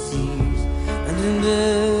the seas and in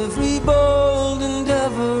every bold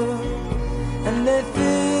endeavor, and they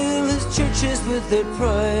fill his churches with their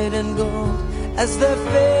pride and gold as their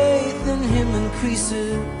faith in him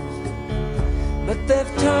increases. But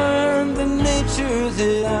they've turned the nature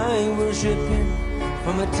that I worship in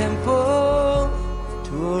from a temple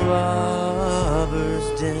to a robber's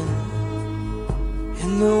den.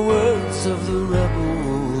 In the words of the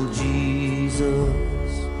rebel Jesus,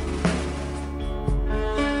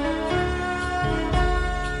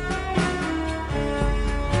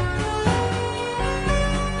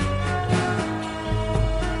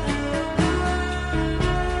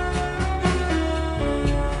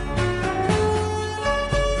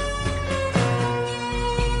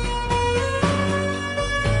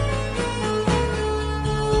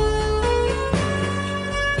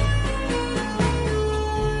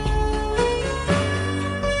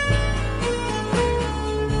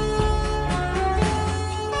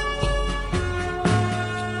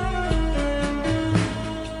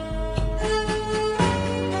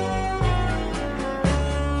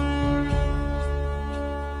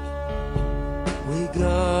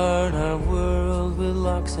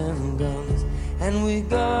 and guns, and we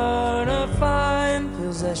guard our fine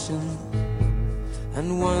possessions,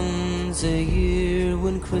 And once a year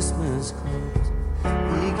when Christmas comes,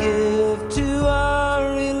 we give to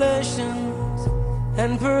our relations,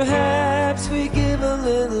 and perhaps we give a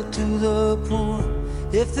little to the poor,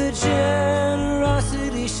 if the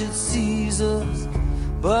generosity should seize us.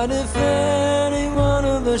 But if any one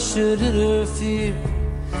of us should interfere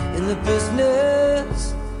in the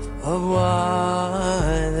business of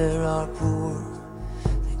why there are poor,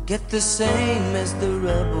 they get the same as the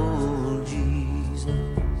rebel Jesus.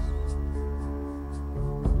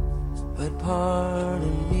 But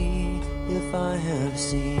pardon me if I have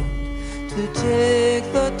seemed to take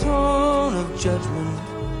the tone of judgment,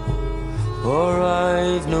 for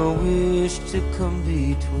I've no wish to come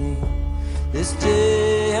between this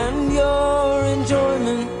day and your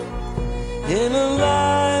enjoyment. In a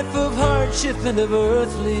life of hardship and of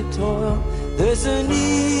earthly toil, there's a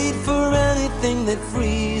need for anything that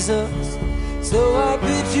frees us. So I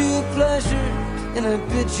bid you pleasure and I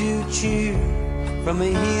bid you cheer, from a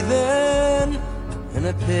heathen and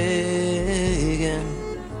a pagan,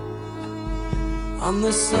 on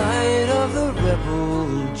the side of the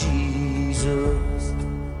rebel Jesus.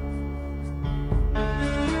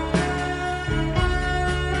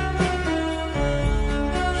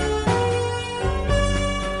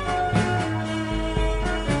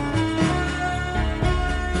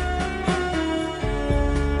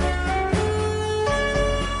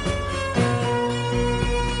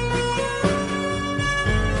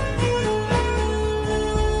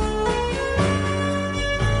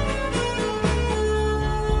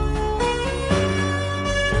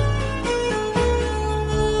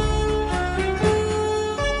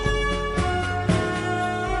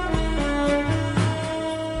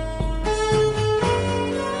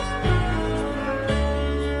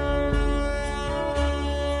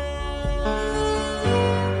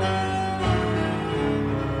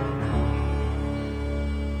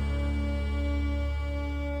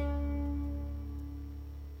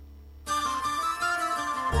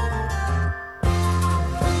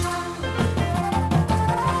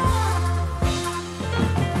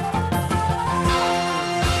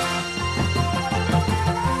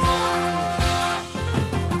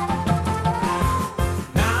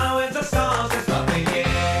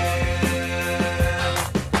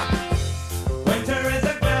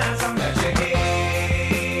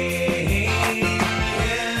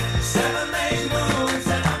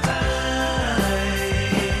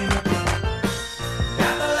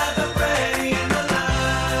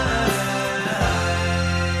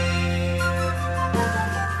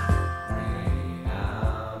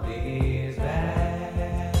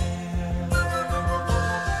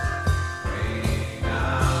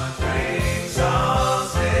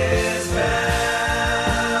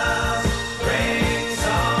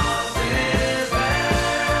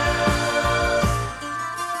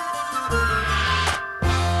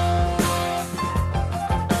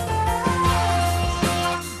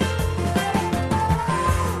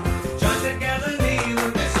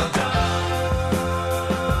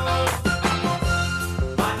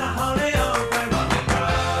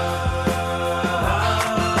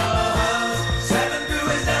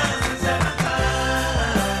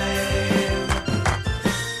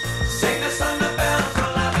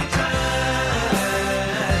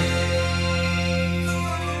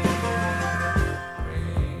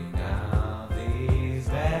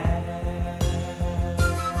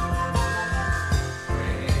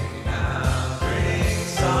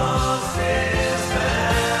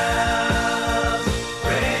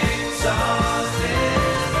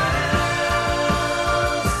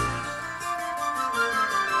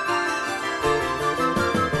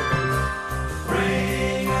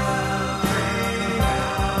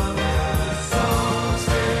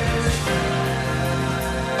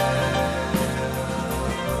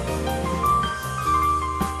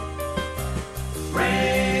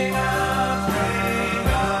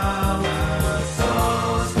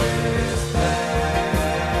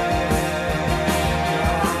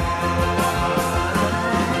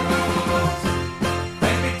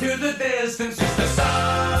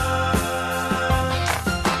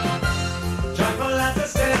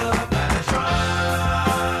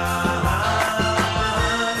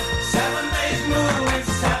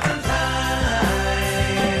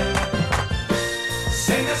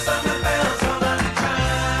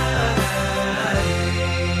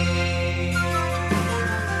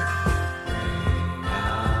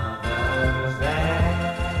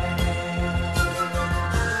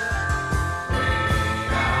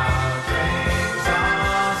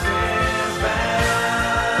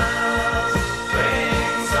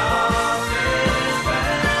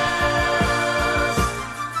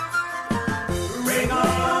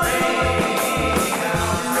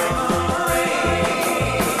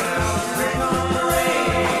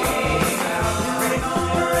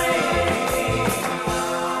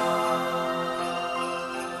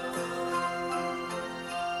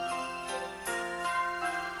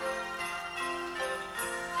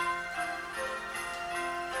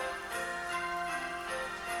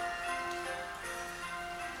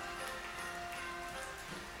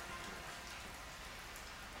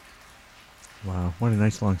 Wow, what a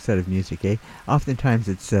nice long set of music, eh? Oftentimes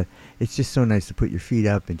it's just so nice to put your feet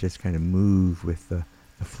up and just kind of move with the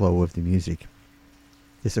flow of the music.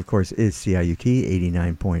 This, of course, is CIUT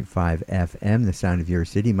 89.5 FM, the sound of your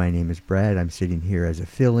city. My name is Brad. I'm sitting here as a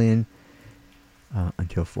fill-in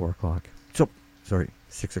until 4 o'clock.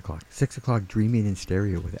 6 o'clock. 6 o'clock, Dreaming in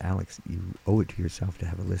Stereo with Alex. You owe it to yourself to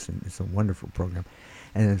have a listen. It's a wonderful program.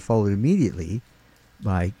 And then followed immediately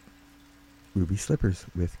by Ruby Slippers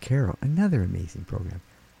with Carol, another amazing program.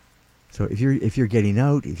 So if you're getting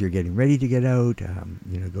out, if you're getting ready to get out,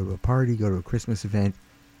 go to a party, go to a Christmas event,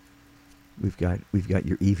 we've got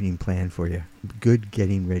your evening planned for you. Good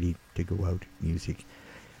getting ready to go out music.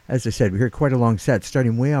 As I said, we heard quite a long set,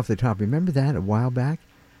 starting way off the top. Remember that a while back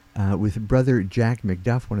with Brother Jack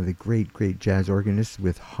McDuff, one of the great jazz organists,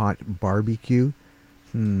 with Hot Barbecue.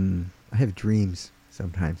 I have dreams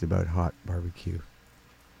sometimes about hot barbecue.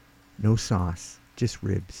 No sauce, just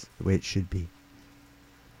ribs, the way it should be.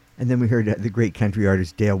 And then we heard the great country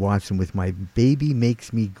artist Dale Watson with My Baby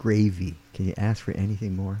Makes Me Gravy. Can you ask for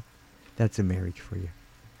anything more? That's a marriage for you.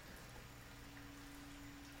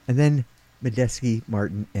 And then Medeski,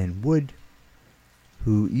 Martin, and Wood,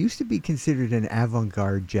 who used to be considered an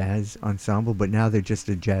avant-garde jazz ensemble, but now they're just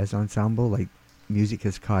a jazz ensemble. Like, music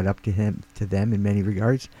has caught up to them in many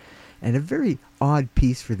regards. And a very odd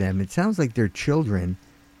piece for them. It sounds like their children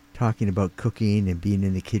talking about cooking and being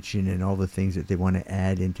in the kitchen and all the things that they want to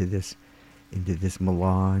add into this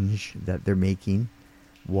melange that they're making.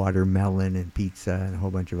 Watermelon and pizza and a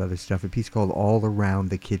whole bunch of other stuff. A piece called All Around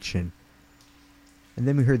the Kitchen. And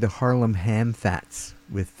then we heard the Harlem Ham Fats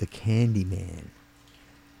with The Candyman.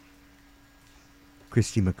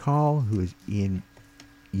 Christy McCall, who is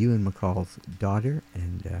Ewan McCall's daughter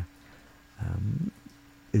and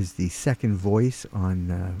is the second voice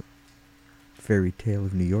on Fairy Tale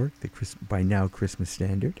of New York, the by now Christmas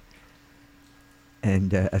standard.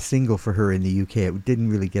 And a single for her in the UK. It didn't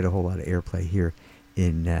really get a whole lot of airplay here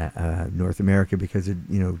in North America because it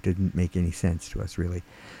didn't make any sense to us really.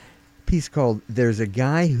 A piece called There's a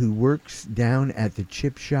Guy Who Works Down at the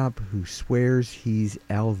Chip Shop Who Swears He's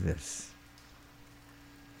Elvis.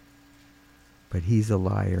 But he's a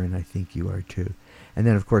liar and I think you are too. And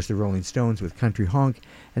then of course the Rolling Stones with Country Honk.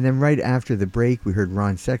 And then right after the break we heard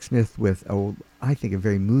Ron Sexsmith with I think a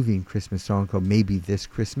very moving Christmas song called Maybe This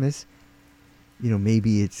Christmas.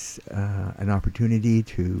 Maybe it's an opportunity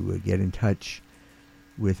to get in touch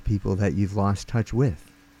with people that you've lost touch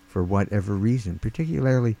with for whatever reason,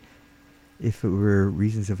 particularly if it were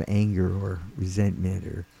reasons of anger or resentment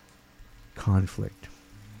or conflict.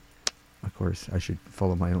 Of course, I should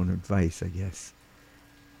follow my own advice, I guess.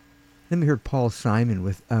 Then we heard Paul Simon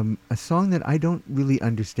with a song that I don't really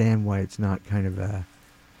understand why it's not kind of a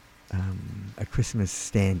Christmas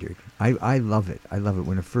standard. I love it. I love it.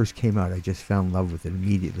 When it first came out, I just fell in love with it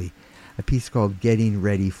immediately. A piece called Getting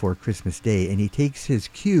Ready for Christmas Day. And he takes his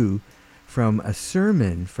cue from a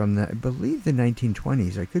sermon from I believe the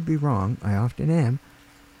 1920s. I could be wrong. I often am.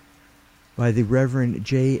 By the Reverend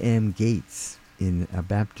J.M. Gates in a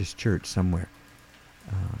Baptist church somewhere.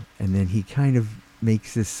 And then he kind of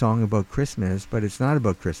makes this song about Christmas, but it's not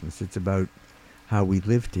about Christmas. It's about how we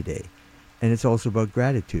live today. And it's also about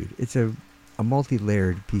gratitude. It's a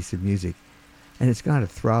multi-layered piece of music. And it's got a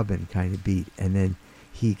throbbing kind of beat. And then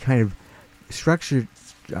he kind of structures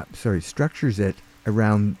it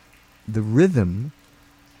around the rhythm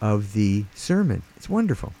of the sermon. It's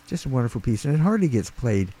wonderful. Just a wonderful piece. And it hardly gets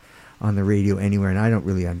played on the radio anywhere, and I don't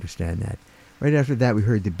really understand that. Right after that, we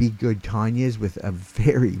heard the Be Good Tanyas with a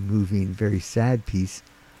very moving, very sad piece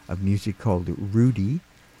of music called Rudy.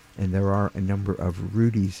 And there are a number of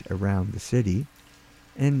Rudys around the city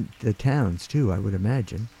and the towns, too, I would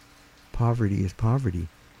imagine. Poverty is poverty.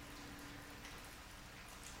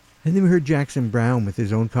 And then we heard Jackson Browne with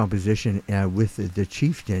his own composition with the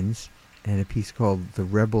Chieftains and a piece called The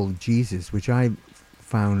Rebel Jesus, which I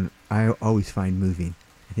always find moving.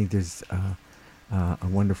 I think there's a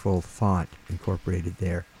wonderful thought incorporated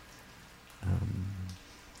there.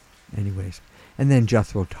 Anyways. And then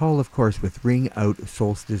Jethro Tull, of course, with Ring Out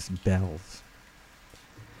Solstice Bells.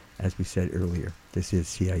 As we said earlier, this is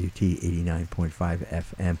CIUT 89.5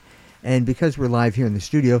 FM. And because we're live here in the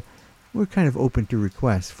studio, we're kind of open to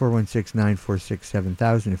requests.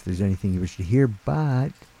 416-946-7000 if there's anything you wish to hear.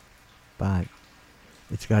 But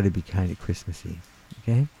it's got to be kind of Christmassy.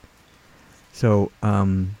 Okay? So,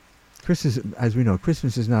 Christmas, as we know,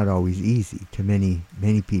 Christmas is not always easy to many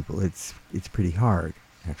people. It's pretty hard,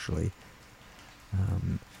 actually.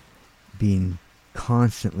 Being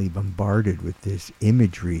constantly bombarded with this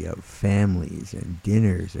imagery of families and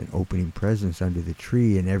dinners and opening presents under the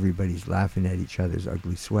tree, and everybody's laughing at each other's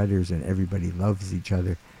ugly sweaters, and everybody loves each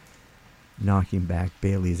other, knocking back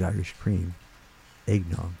Bailey's Irish Cream,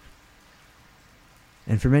 eggnog.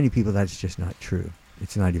 And for many people, that's just not true.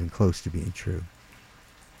 It's not even close to being true.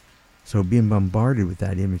 So being bombarded with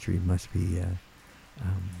that imagery must be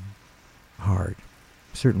hard.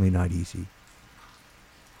 Certainly not easy.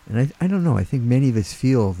 And I don't know, I think many of us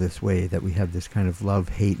feel this way, that we have this kind of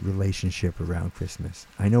love-hate relationship around Christmas.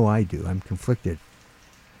 I know I do. I'm conflicted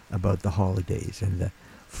about the holidays and the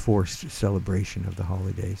forced celebration of the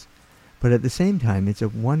holidays. But at the same time, it's a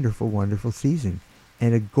wonderful, wonderful season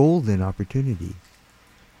and a golden opportunity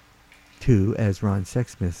to, as Ron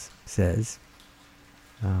Sexsmith says,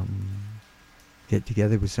 get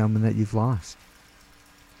together with someone that you've lost.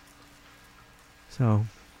 So,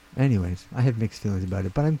 anyways, I have mixed feelings about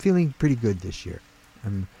it, but I'm feeling pretty good this year.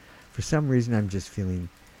 For some reason, I'm just feeling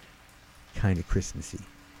kind of Christmassy.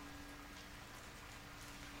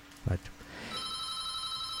 But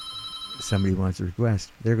if somebody wants a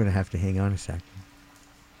request, they're going to have to hang on a second.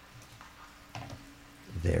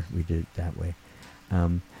 There, we did it that way.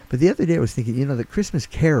 But the other day I was thinking, that Christmas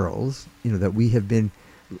carols, that we have been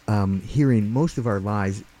hearing most of our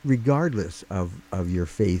lives, regardless of your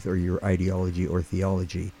faith or your ideology or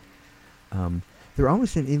theology, they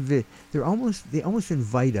almost invite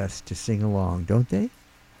us to sing along, don't they?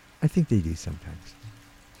 I think they do sometimes.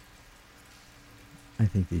 I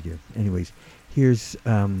think they do. Anyways, here's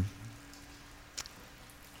some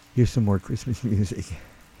more Christmas music.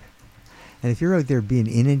 And if you're out there being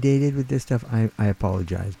inundated with this stuff, I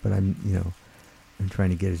apologize, but I'm trying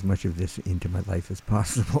to get as much of this into my life as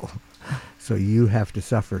possible. So you have to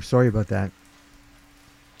suffer. Sorry about that.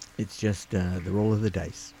 It's just the roll of the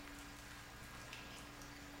dice.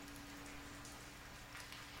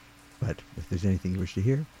 But if there's anything you wish to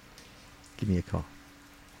hear, give me a call.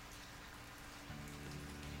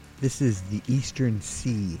 This is the Eastern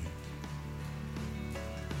Sea.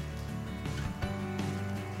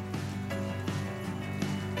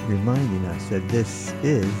 Reminding us that this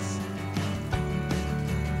is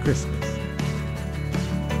Christmas.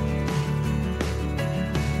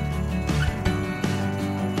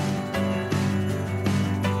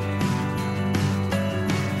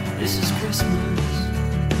 This is Christmas.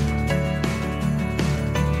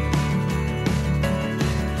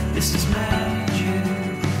 This is magic.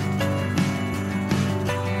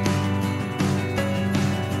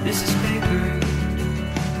 This is paper.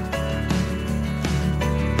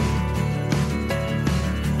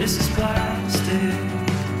 This is plastic.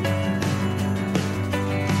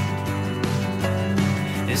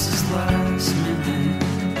 This is last minute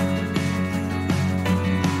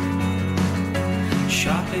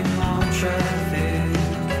shopping mall traffic.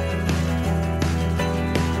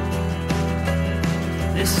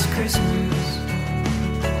 This is Christmas.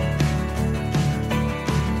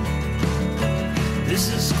 This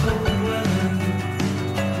is cold weather.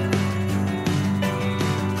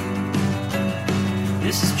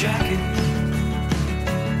 This is jacket.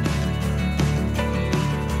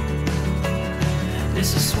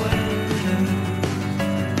 This is sweater.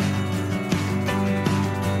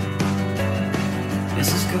 This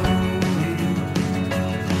is going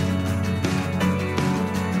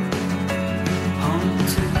home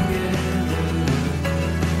together.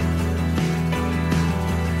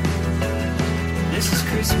 This is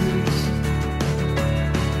Christmas.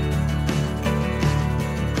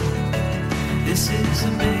 This is a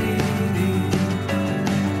baby.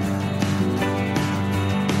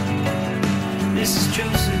 This is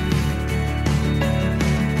Joseph.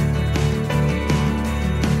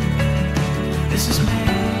 This is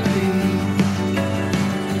Mary.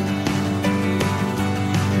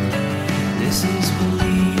 This is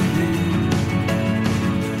believing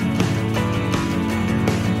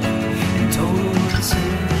in total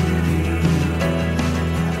insanity.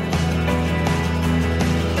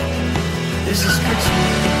 This is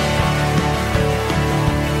Christmas.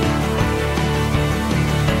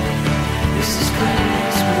 This is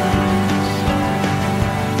Christmas.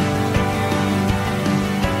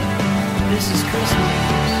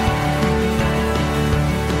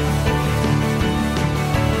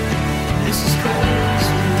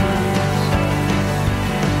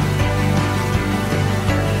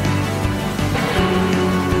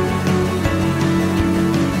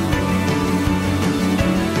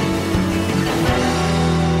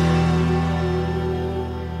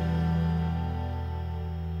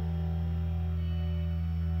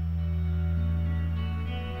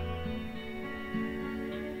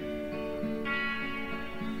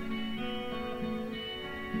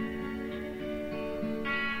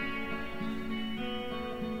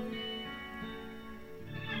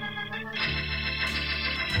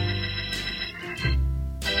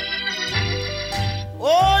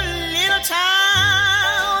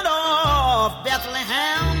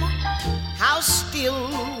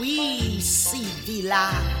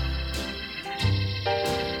 lie.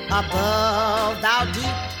 Above thou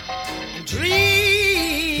deep and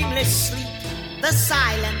dreamless sleep, the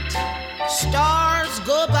silent stars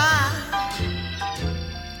go by.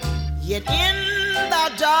 Yet in the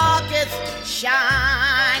darkest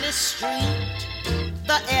shiny street,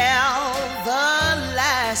 the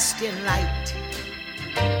everlasting light,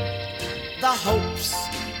 the hopes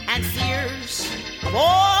and fears of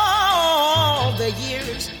all the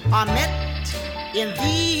years are met in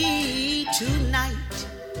thee tonight.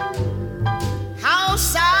 How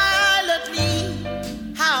silently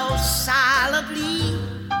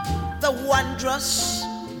the wondrous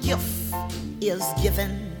gift is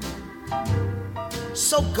given.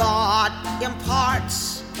 So God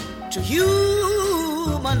imparts to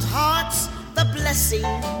human hearts the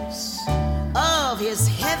blessings of his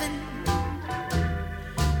heaven.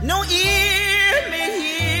 No ear may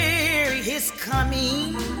hear his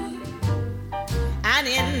coming, and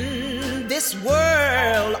in this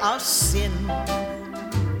world of sin,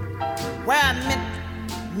 where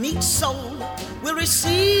meek soul will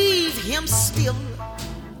receive him still,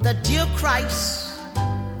 the dear Christ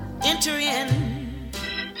enter in.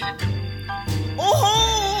 Oh,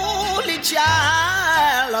 holy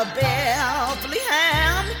child of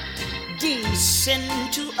Bethlehem,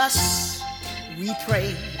 descend to us, we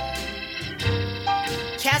pray.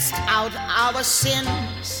 Cast out our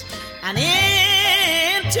sins and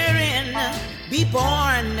enter in. Be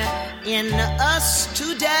born in us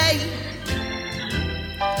today.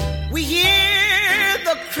 We hear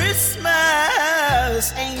the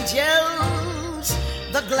Christmas angels,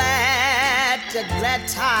 the glad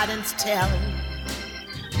tidings tell.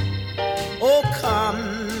 Oh,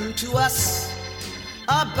 come to us,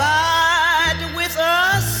 abide with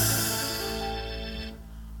us,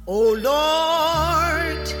 O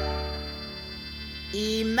Lord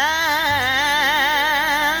Emmanuel.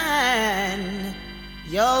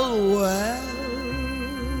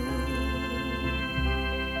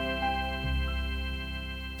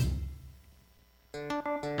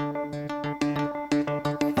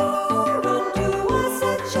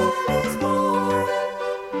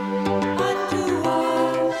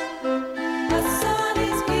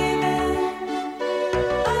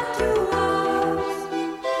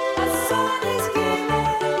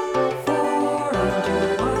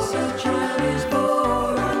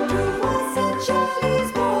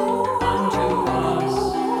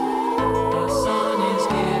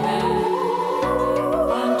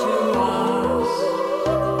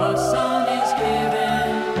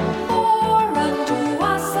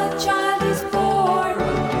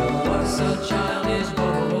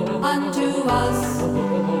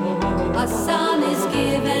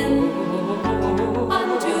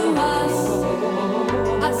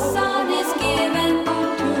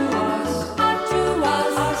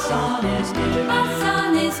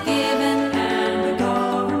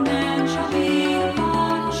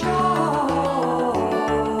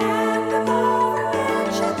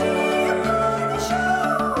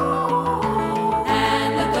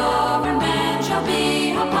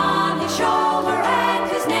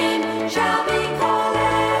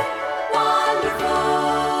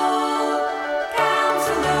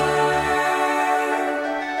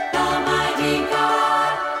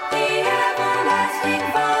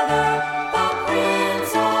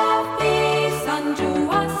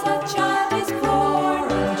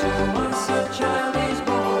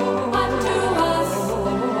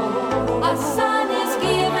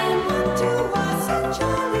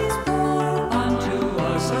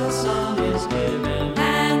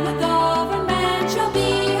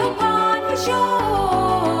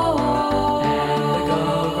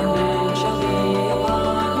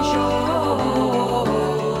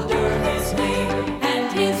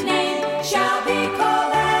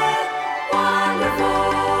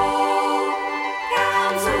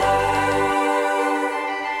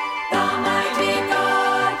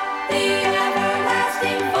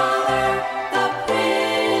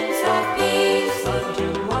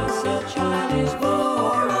 Is born.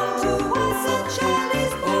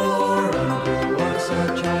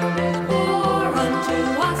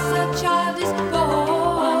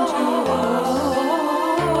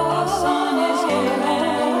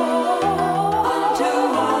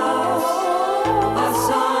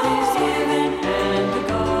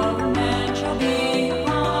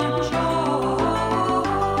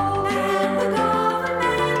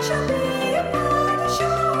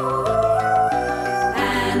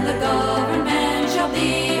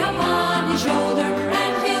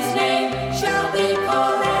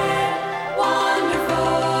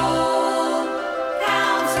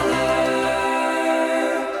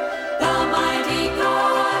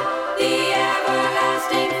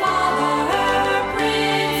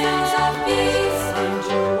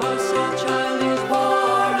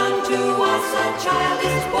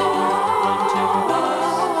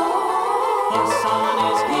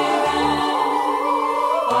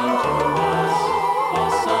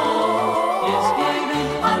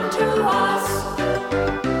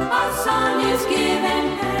 is given,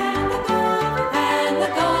 and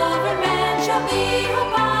the government shall be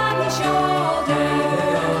upon his shoulder.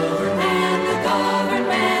 And the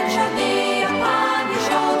government shall be upon his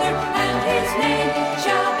shoulder, and his name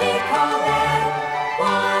shall be called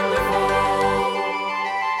Wonderful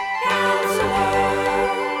Counselor,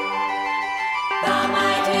 the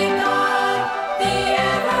mighty God, the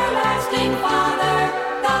everlasting Father,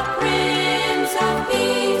 the Prince of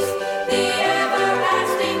Peace, the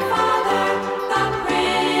everlasting Father, the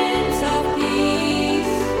Prince of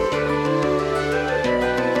Peace.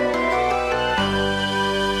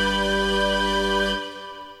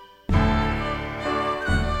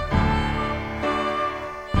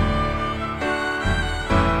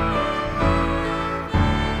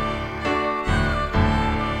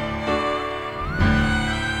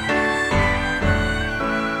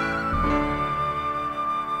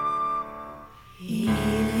 Il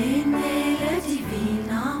est né le divin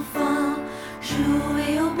enfant,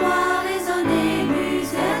 jouer au bois, résonner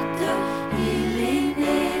musette. Il est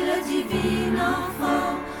né le divin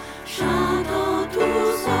enfant, chantons tout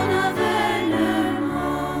son avènement.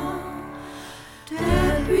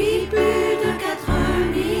 Depuis plus de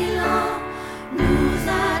 4000 ans, nous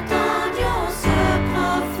attendions ce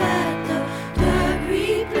prophète.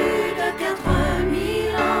 Depuis plus de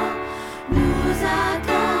 4000 ans, nous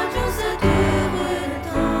attendions cet heureux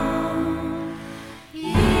temps.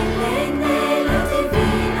 Il est né le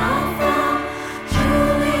divin enfant,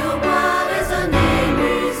 jouer au bois, résonner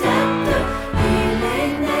musette. Il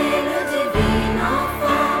est né le divin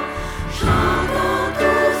enfant, chantons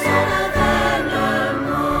tout son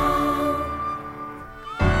avènement.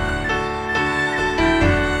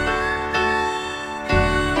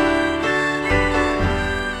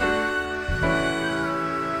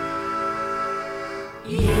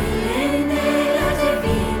 Il est né le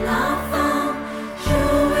divin enfant,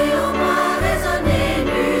 jouer au bois, résonner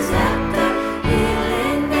musette. Il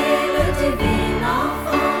est né le divin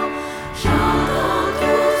enfant, chantons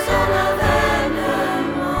tout son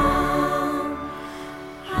avènement.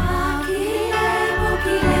 Ah, qu'il est beau,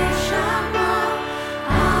 qu'il est charmant,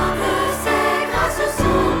 ah, que ses grâces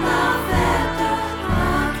sont parfaites.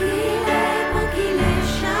 Ah, qu'il est beau, qu'il est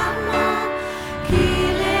charmant,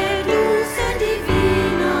 qu'il est doux, ce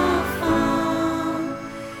divin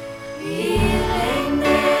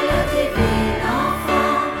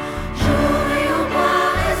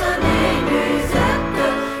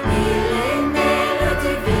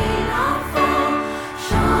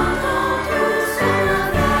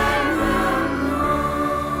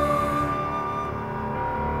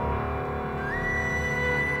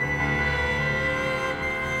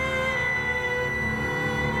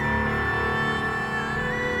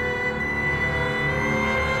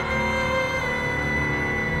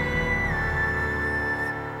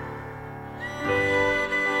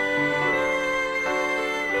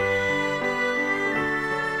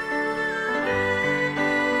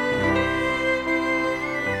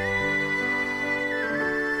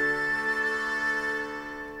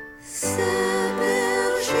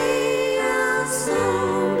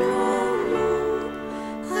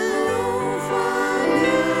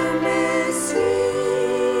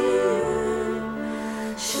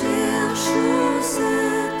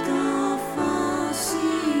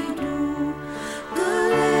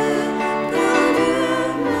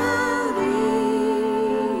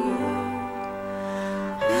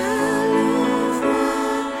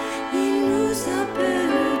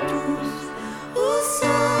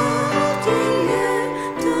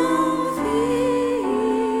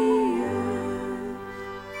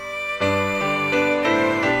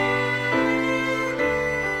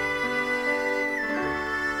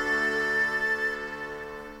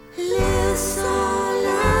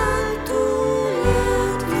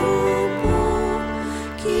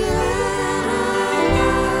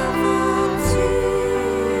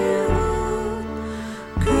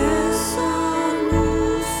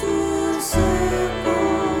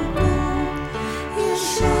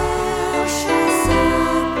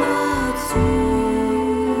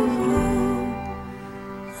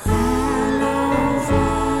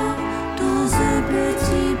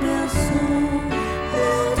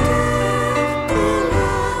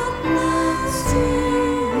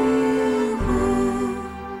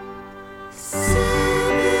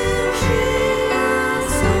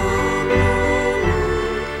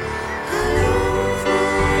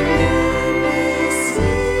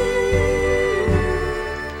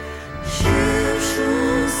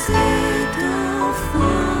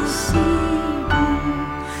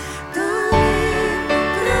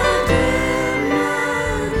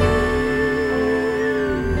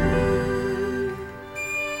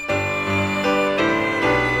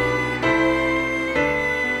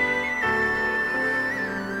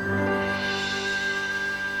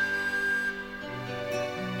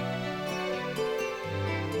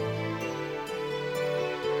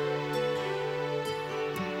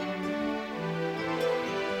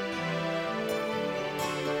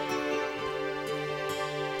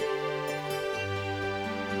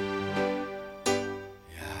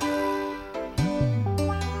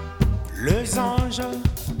Les anges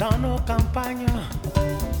dans nos campagnes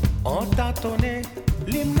ont tâtonné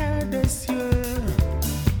l'hymne des cieux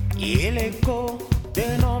et l'écho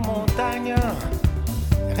de nos montagnes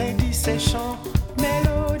redit ces chants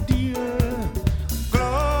mélodieux.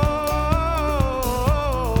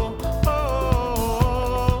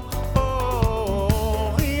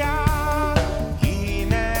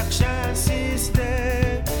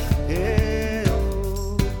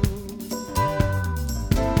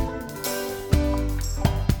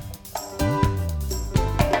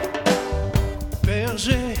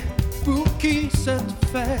 Pour qui cette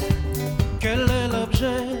fête, quel est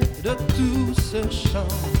l'objet de tout ce chant?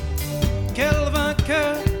 Quel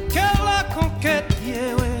vainqueur, quelle conquête,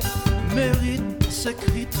 yeah, ouais, mérite ce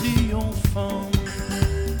cri triomphant?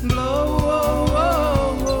 Glow, oh,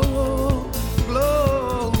 oh, oh, oh,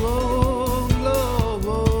 glow, oh, glow,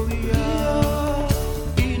 oh, yeah.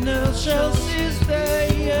 Inertial sister,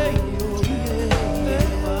 yeah, oh, yeah.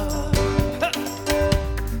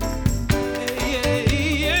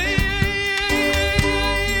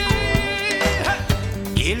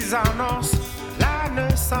 Ils annoncent la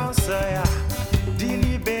naissance du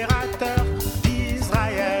libérateur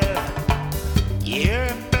d'Israël. Dieu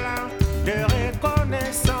plein de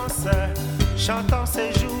reconnaissance, chantant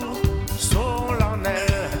ses jours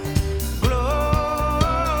solennels.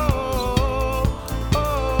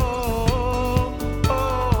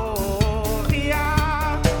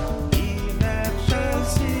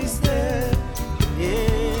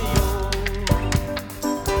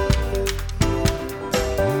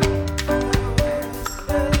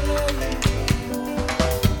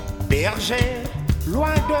 Bergers,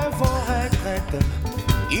 loin de vos retraites,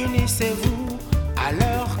 unissez-vous à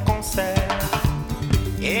leur concert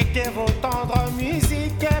et que vos tendres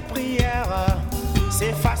musiques et prières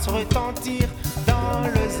s'effacent retentir dans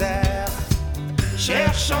les airs.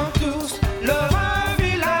 Cherchons tous l'heureux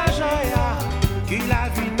village qu'il a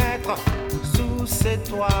vu naître sous ses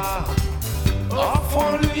toits.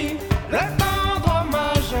 Offrons-lui le tendre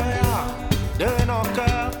hommage de nos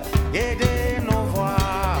cœurs et de nos voix.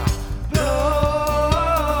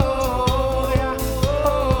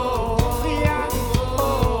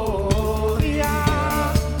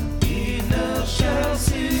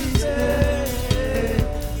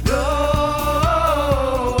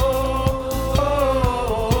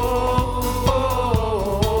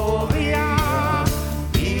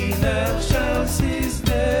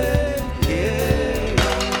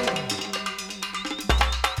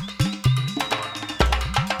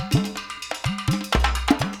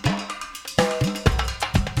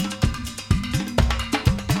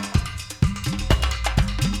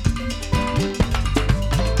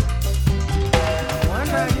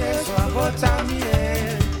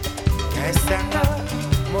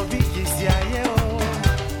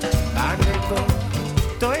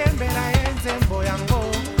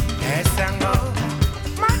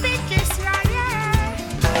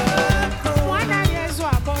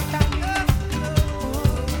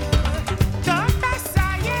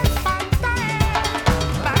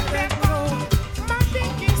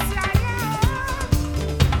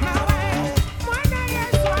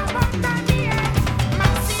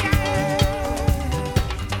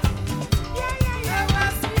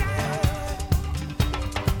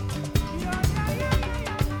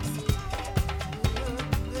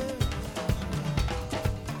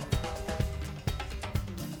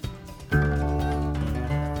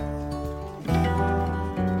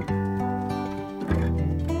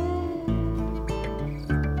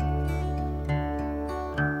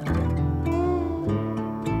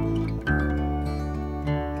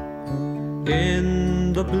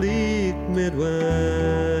 In the bleak midwinter,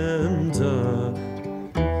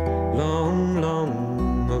 long,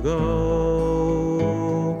 long ago,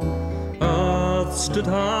 earth stood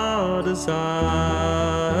hard as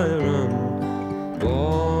iron,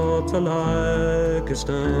 water like a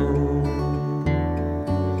stone.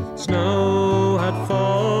 Snow had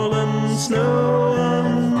fallen, snow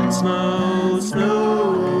on snow,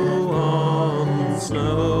 snow on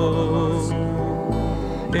snow.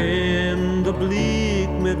 In the bleak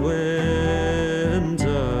midwinter,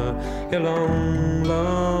 a long,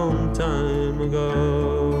 long time ago.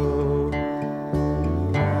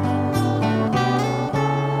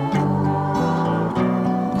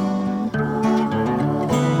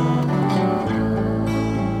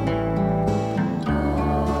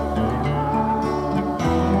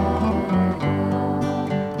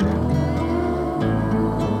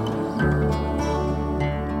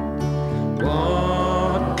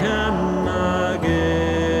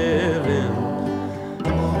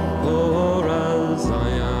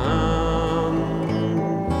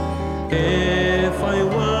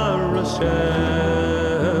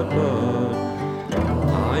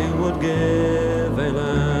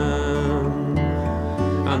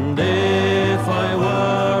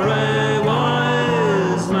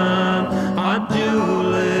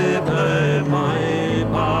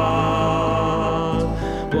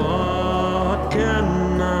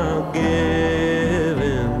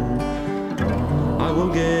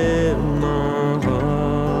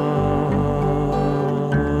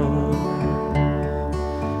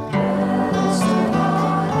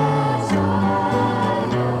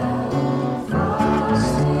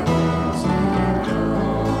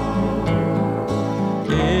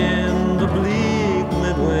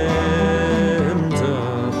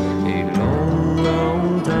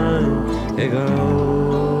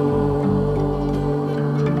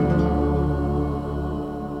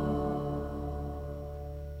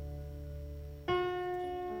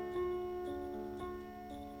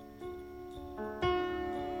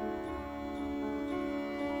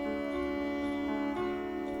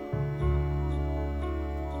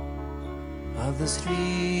 the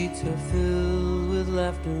streets are filled with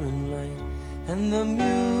laughter and light, and the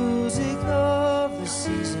music of the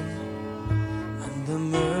season, and the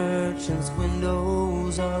merchants'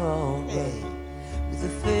 windows are all bright with the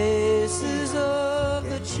faces of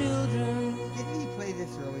the children. Didn't he play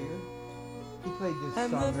this earlier? He played this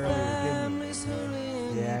And song the earlier, didn't families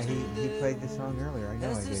hurrying he? Yeah, to he played this song earlier. I know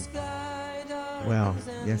as I the did. sky darkens Well,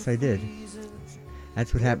 and yes, I did.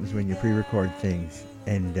 That's what happens when you pre-record things,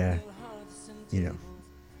 and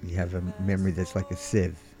you have a memory that's like a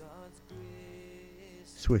sieve.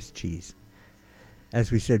 Swiss cheese. As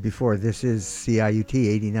we said before, this is CIUT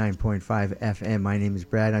 89.5 FM. My name is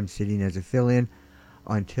Brad. I'm sitting as a fill-in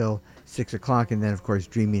until 6 o'clock, and then, of course,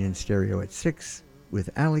 Dreaming in Stereo at 6 with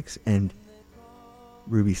Alex, and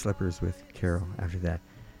Ruby Slippers with Carol after that.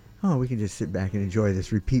 Oh, we can just sit back and enjoy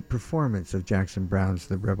this repeat performance of Jackson Browne's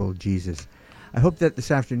The Rebel Jesus. I hope that this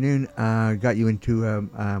afternoon got you into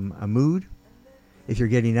a mood. If you're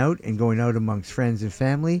getting out and going out amongst friends and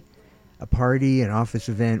family, a party, an office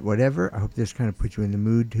event, whatever, I hope this kind of puts you in the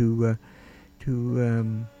mood to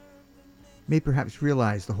may perhaps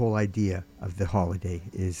realize the whole idea of the holiday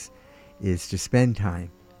is to spend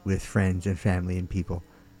time with friends and family and people,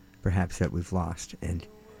 perhaps that we've lost and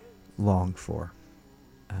longed for.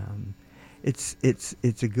 It's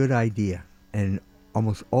a good idea, and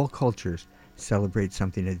almost all cultures celebrate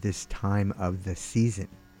something at this time of the season,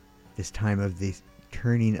 this time of the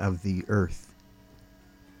turning of the earth.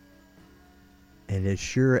 And as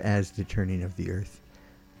sure as the turning of the earth,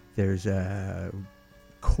 there's a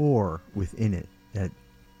core within it that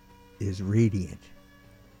is radiant.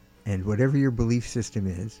 And whatever your belief system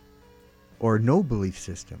is, or no belief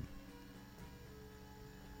system,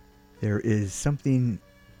 there is something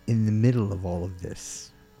in the middle of all of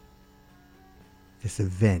this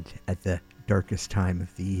event at the darkest time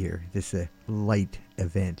of the year, this light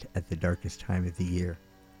event at the darkest time of the year.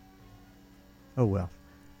 Oh well.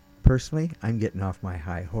 Personally, I'm getting off my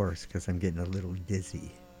high horse because I'm getting a little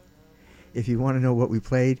dizzy. If you want to know what we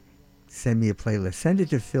played, send me a playlist. Send it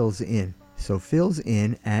to Phil's In. So Phil's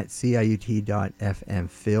In at CIUT.FM.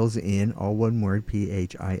 Phil's In, all one word,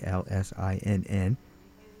 PHILSINN,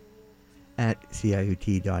 at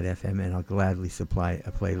CIUT.FM, and I'll gladly supply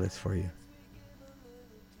a playlist for you.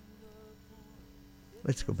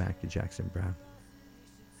 Let's go back to Jackson Browne.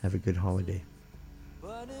 Have a good holiday.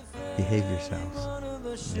 Behave yourselves.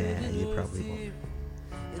 Nah, you probably won't.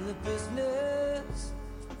 in the business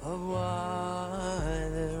of why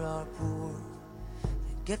there are poor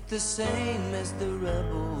that get the same as the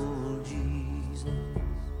rebel Jesus.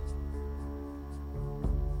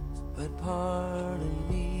 But pardon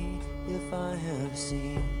me if I have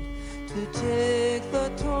seemed to take the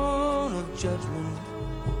tone of judgment,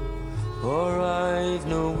 for I've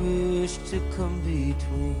no wish to come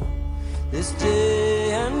between this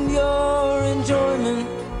day and your enjoyment.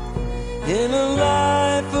 In a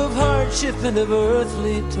life of hardship and of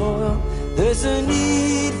earthly toil, there's a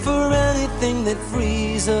need for anything that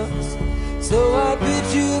frees us. So I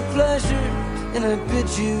bid you pleasure and I bid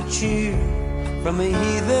you cheer, from a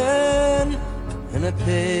heathen and a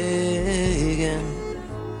pagan,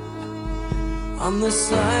 on the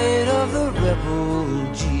side of the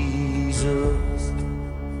rebel Jesus.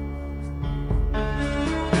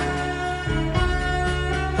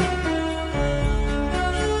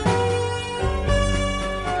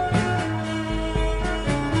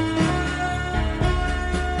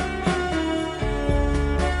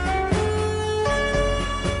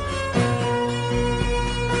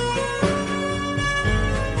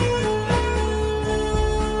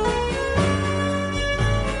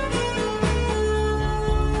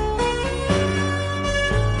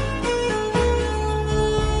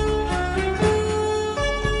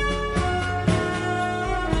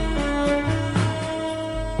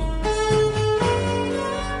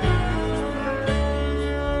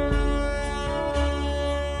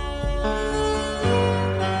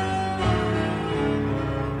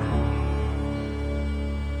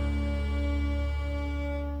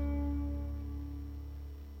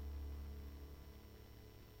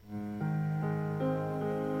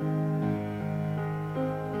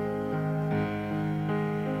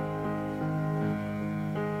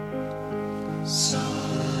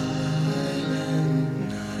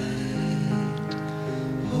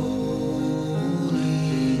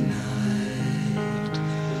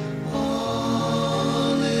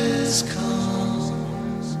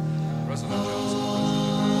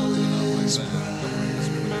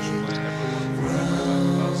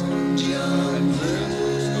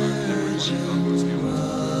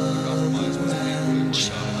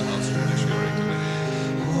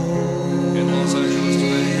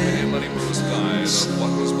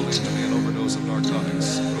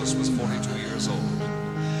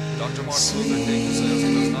 Dr. Martin Luther King says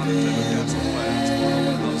he does not intend to cancel plans for an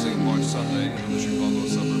open housing March Sunday in the Chicago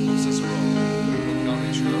suburb of Cicero. Cook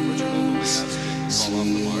County Sheriff Richard Ogilvie asked King to call off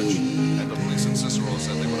the march, and the police in Cicero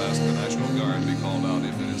said they would ask the National Guard be called out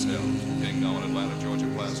if it is held. King, now in Atlanta, Georgia,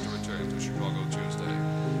 plans to return to Chicago Tuesday.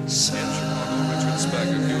 In Chicago, Richard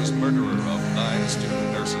Speck, accused murderer of 9 student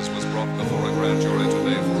nurses, was brought before a grand jury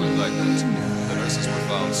today for indictment. The nurses were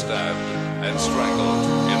found stabbed and strangled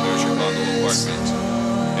in their Chicago apartment.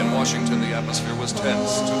 In Washington, the atmosphere was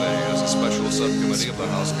tense today as a special subcommittee of the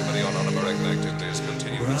House Committee on Un-American Activities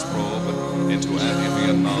continued its probe into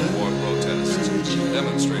anti-Vietnam War protests.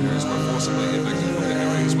 Demonstrators were forcibly evicted from the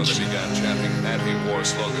hearings when they began chanting anti-war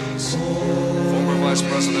slogans. Former Vice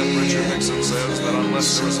President Richard Nixon says that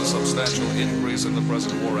unless there is a substantial increase in the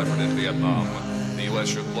present war effort in Vietnam, the U.S.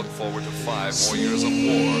 should look forward to 5 more years of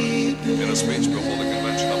war. In a speech before the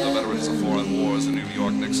Convention of the Veterans of Foreign Wars in New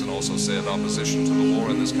York, Nixon also said opposition to the war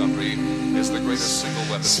in this country is the greatest single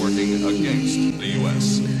weapon working against the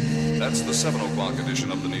U.S. That's the 7 o'clock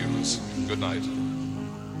edition of the news. Good night.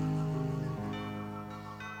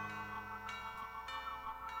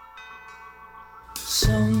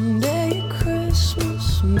 Someday at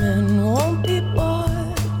Christmas, men won't be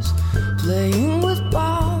boys, playing with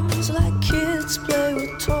bombs like kids play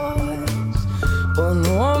with toys. One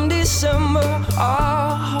warm December,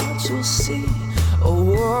 our hearts will see a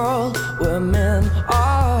world where men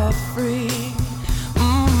are free.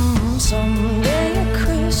 Someday at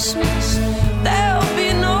Christmas, there'll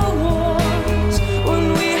be no wars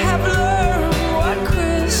when we have learned what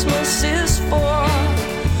Christmas is for.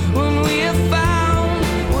 When we have found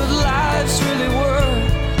what life's really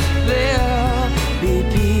worth, there'll be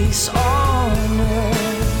peace on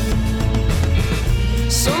earth.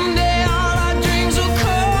 Someday all our dreams will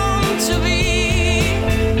come to be.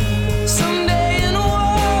 Someday in a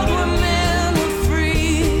world where men are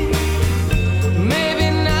free. Maybe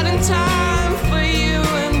not in time for you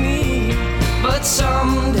and me, but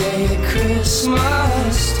someday at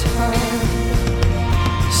Christmas time.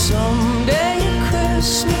 Someday at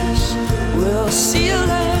Christmas we'll see a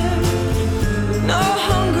land, no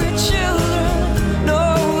hungry children, no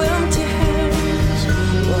empty hands.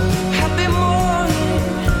 One happy morning,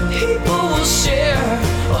 people will share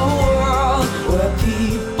a world where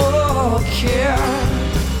people care.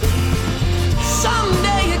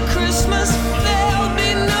 Someday at Christmas, there'll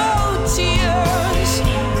be no tears.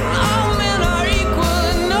 All men are equal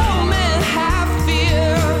and no men have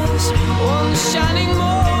fears. One shining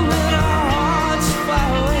moment, our hearts fly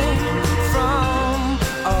away from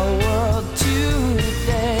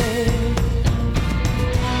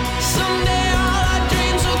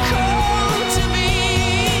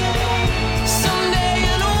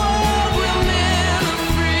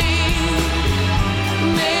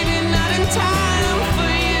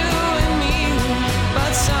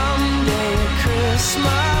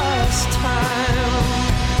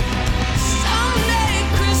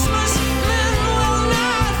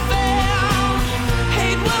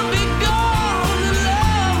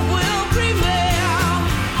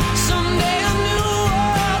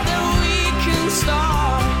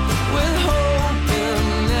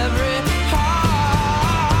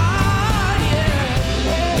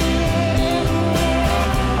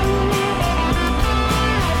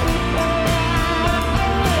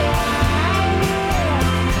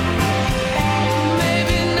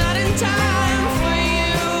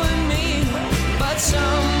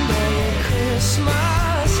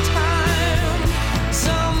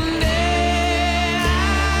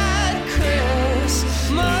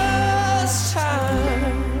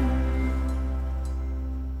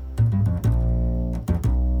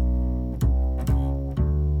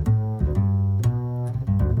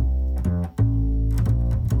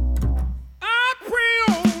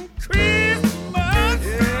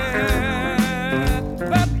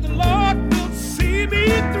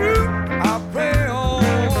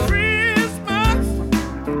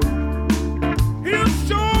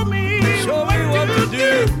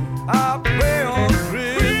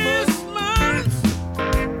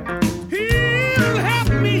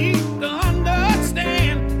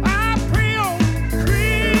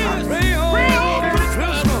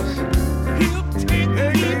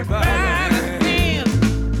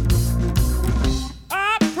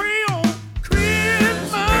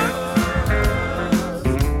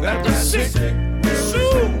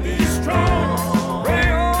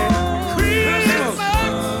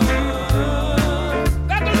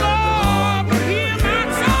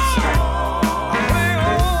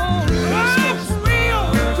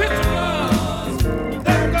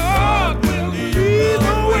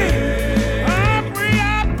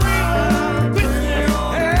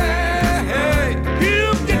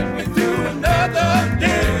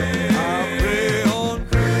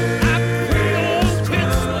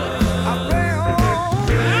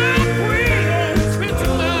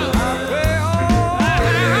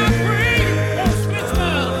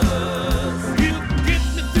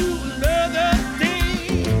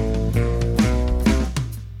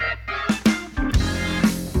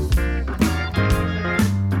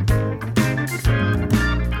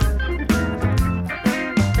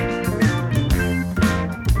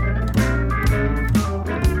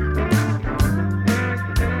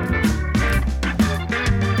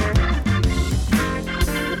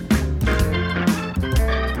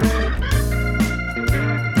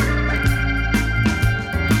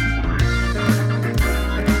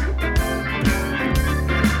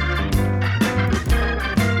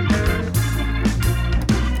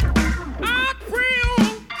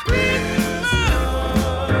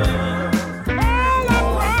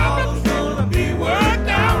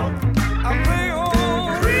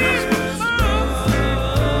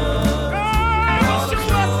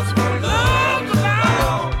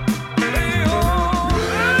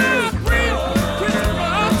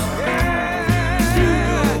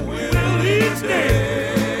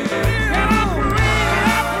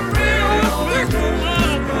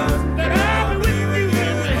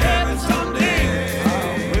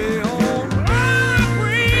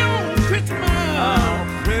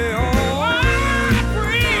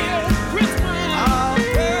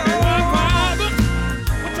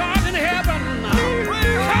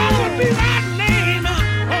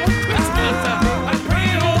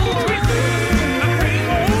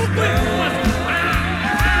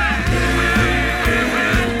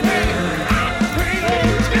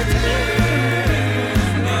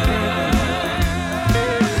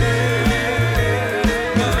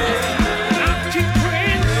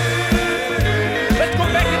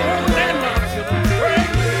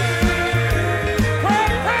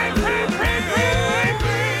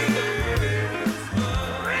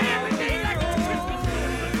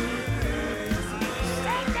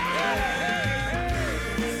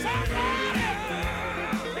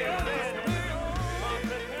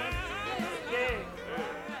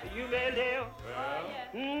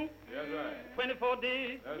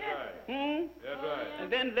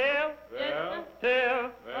then live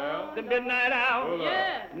till the midnight hour.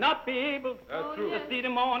 Not be able to see the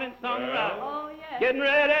morning sunrise. Getting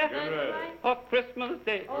ready for Christmas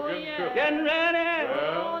Day. Getting ready.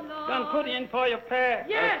 Done put in for your prayer.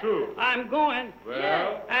 That's true. I'm going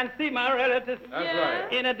and see my relatives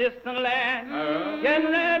in a distant land.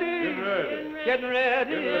 Getting ready. Getting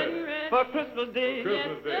ready for Christmas Day.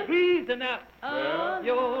 Greasing up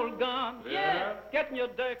your old gun. Getting your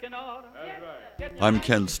dirk in order. I'm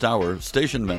Ken Stour, station manager.